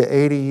 I'll give you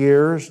 80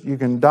 years, you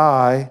can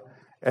die,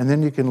 and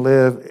then you can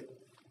live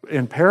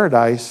in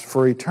paradise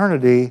for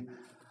eternity,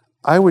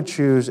 I would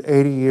choose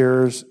 80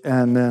 years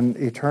and then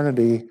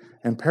eternity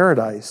in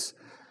paradise.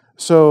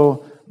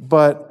 So,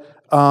 but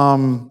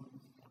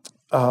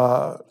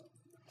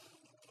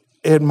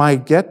it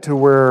might get to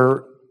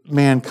where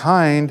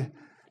mankind,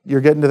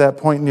 you're getting to that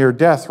point near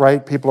death,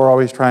 right? People are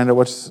always trying to,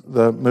 what's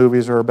the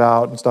movies are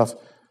about and stuff.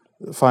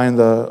 find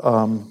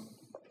the,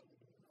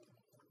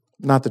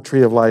 not the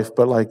tree of life,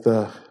 but like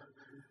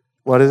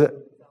what is it?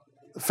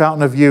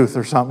 Fountain of youth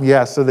or something.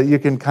 Yes, so that you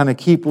can kind of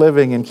keep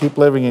living and keep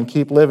living and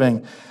keep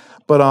living.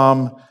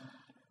 But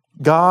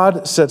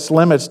God sets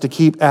limits to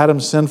keep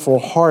Adam's sinful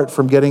heart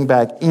from getting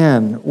back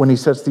in when he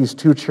sets these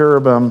two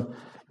cherubim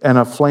and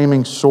a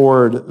flaming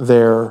sword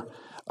there.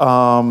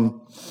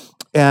 And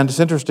it's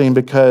interesting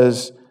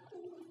because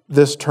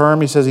this term,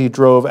 he says he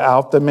drove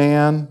out the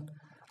man,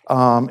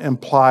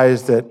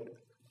 implies that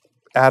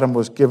Adam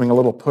was giving a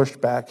little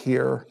pushback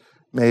here,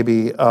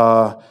 maybe,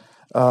 to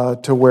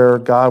where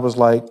God was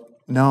like,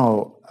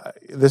 no,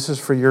 this is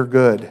for your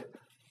good.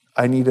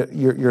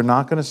 You're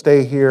not going to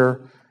stay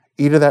here,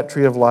 eat of that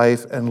tree of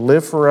life, and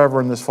live forever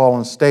in this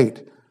fallen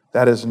state.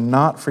 That is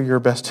not for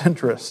your best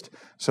interest.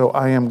 So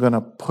I am going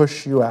to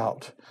push you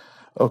out,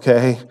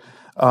 okay?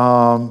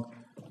 And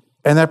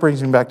that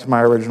brings me back to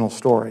my original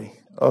story,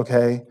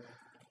 okay?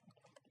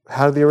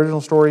 How did the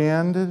original story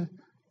end?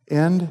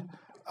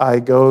 I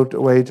go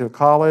away to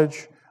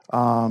college.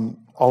 All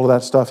of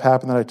that stuff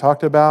happened that I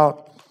talked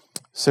about.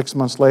 6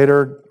 months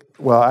later,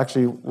 well,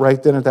 actually,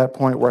 right then at that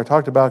point where I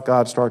talked about,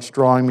 God starts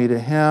drawing me to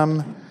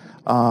Him.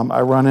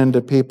 I run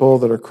into people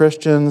that are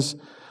Christians.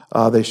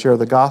 They share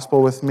the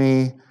gospel with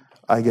me.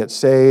 I get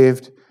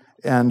saved.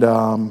 And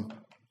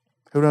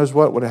who knows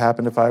what would have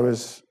happened if I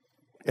was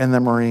in the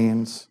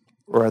Marines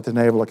or at the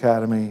Naval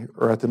Academy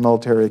or at the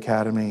military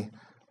academy.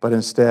 But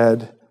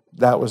instead,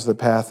 that was the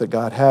path that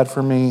God had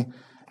for me.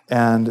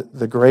 And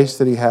the grace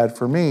that He had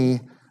for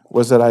me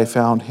was that I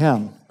found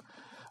Him.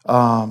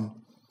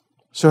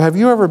 So have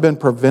you ever been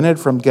prevented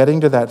from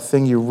getting to that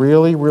thing you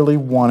really, really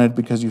wanted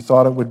because you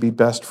thought it would be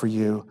best for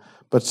you,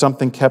 but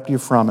something kept you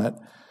from it?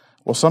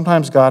 Well,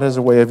 sometimes God has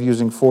a way of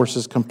using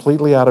forces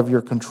completely out of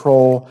your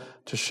control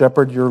to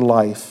shepherd your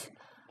life.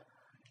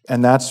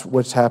 And that's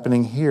what's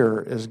happening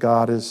here, is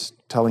God is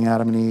telling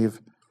Adam and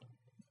Eve,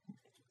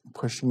 I'm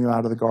pushing you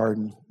out of the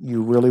garden.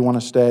 You really want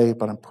to stay,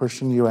 but I'm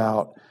pushing you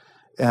out.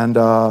 And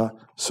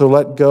so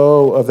let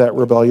go of that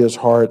rebellious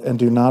heart and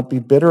do not be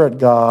bitter at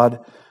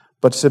God,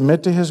 but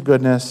submit to His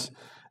goodness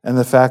and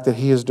the fact that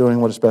He is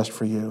doing what is best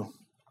for you.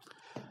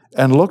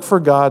 And look for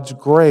God's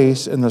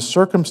grace in the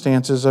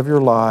circumstances of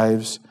your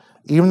lives,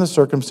 even the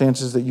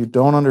circumstances that you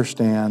don't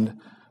understand,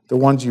 the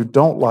ones you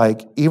don't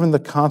like, even the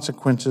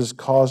consequences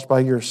caused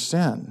by your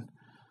sin.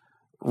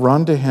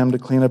 Run to Him to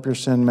clean up your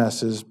sin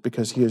messes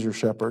because He is your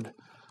shepherd.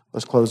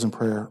 Let's close in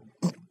prayer.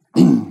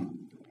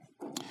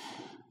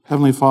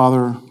 Heavenly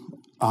Father,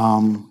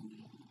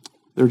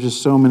 there are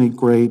just so many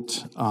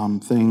great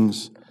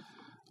things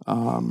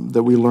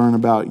that we learn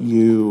about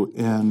you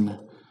in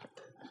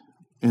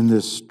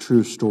this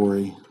true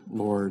story,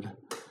 Lord.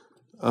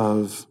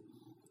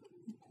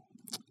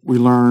 We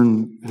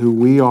learn who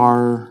we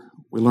are,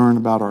 we learn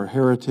about our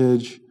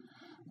heritage,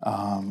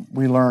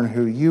 we learn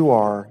who you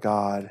are,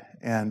 God,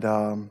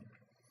 and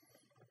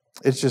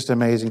it's just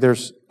amazing.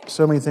 There's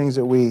so many things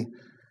that we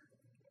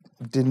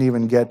didn't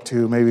even get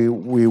to. Maybe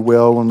we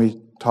will when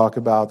we talk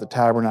about the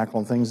tabernacle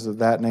and things of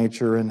that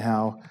nature, and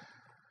how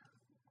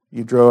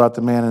you drove out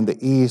the man in the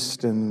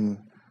east, and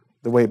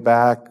the way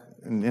back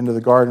and into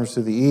the gardens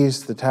to the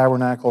east, the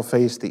tabernacle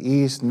faced the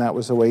east, and that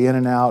was the way in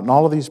and out. And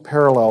all of these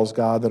parallels,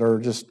 God, that are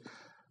just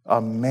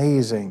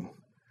amazing,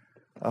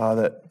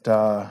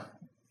 that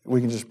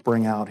we can just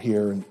bring out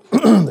here. And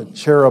the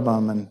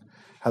cherubim, and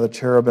how the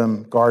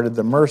cherubim guarded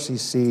the mercy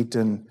seat,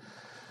 and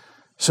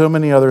so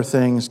many other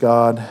things,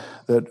 God,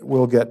 that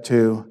we'll get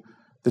to,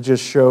 that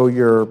just show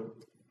your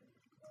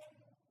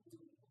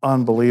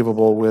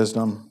unbelievable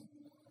wisdom.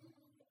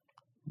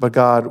 But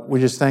God,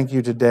 we just thank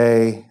you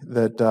today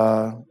that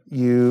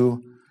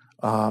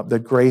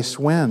that grace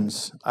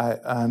wins.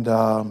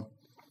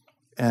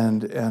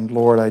 And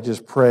Lord, I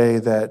just pray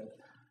that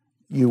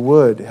you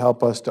would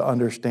help us to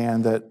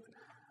understand that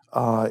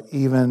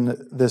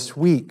even this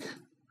week,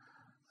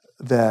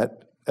 that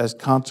as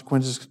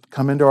consequences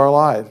come into our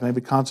lives,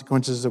 maybe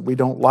consequences that we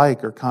don't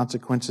like, or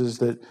consequences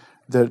that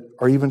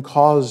are even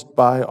caused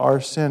by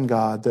our sin,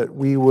 God, that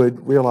we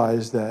would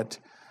realize that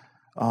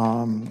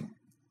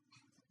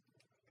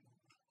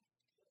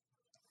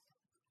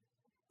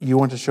you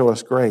want to show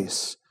us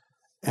grace,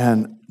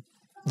 and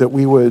that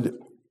we would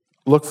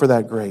look for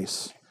that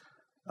grace.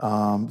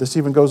 This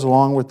even goes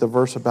along with the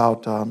verse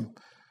about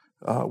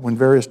when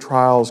various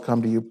trials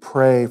come to you,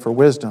 pray for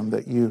wisdom.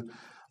 That you,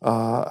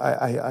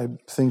 I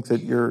think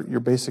that you're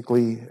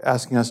basically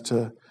asking us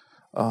to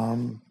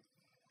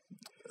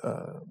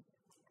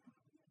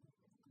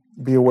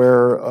be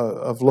aware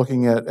of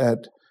looking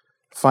at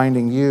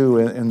finding you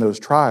in those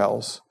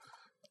trials,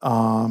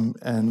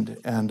 and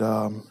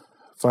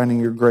finding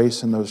your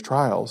grace in those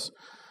trials.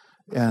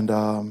 And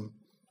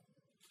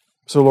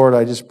so, Lord,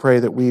 I just pray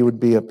that we would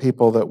be a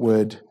people that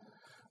would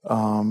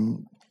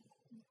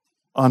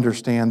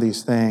understand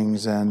these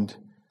things and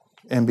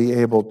be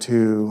able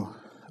to,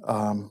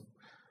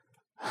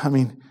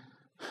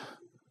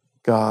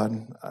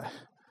 God,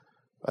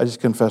 I just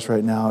confess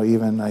right now,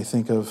 even I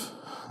think of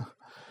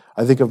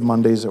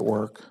Mondays at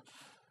work.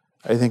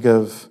 I think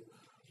of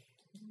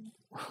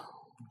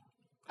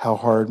how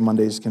hard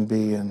Mondays can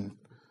be and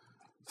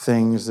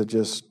things that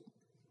just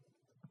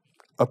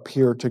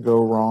appear to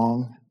go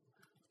wrong,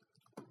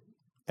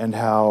 and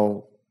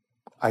how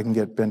I can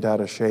get bent out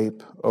of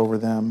shape over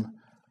them.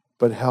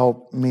 But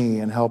help me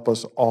and help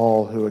us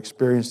all who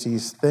experience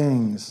these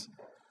things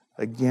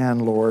again,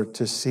 Lord,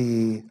 to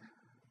see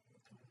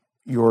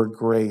your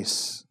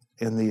grace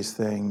in these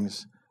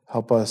things.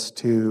 Help us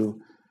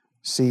to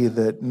see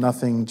that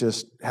nothing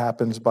just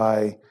happens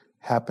by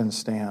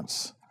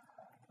happenstance,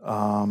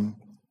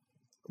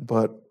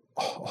 but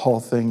all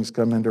things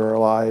come into our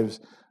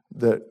lives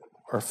that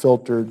are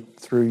filtered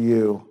through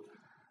you.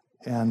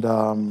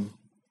 And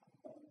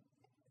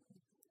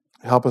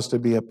help us to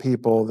be a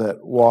people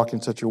that walk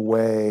in such a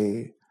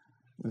way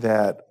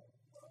that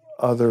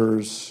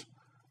others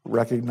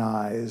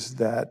recognize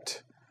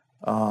that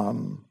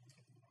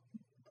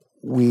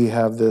we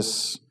have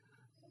this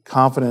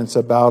confidence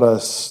about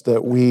us,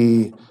 that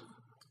we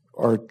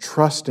are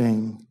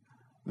trusting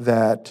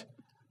that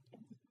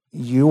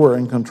you are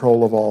in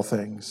control of all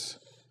things.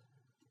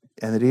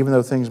 And that even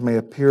though things may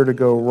appear to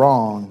go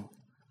wrong,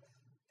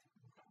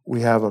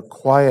 we have a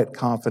quiet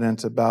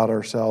confidence about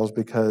ourselves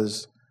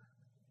because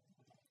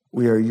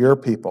we are your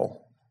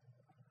people.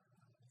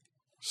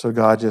 So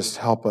God, just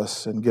help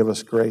us and give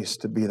us grace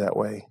to be that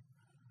way.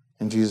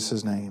 In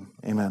Jesus' name,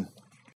 amen.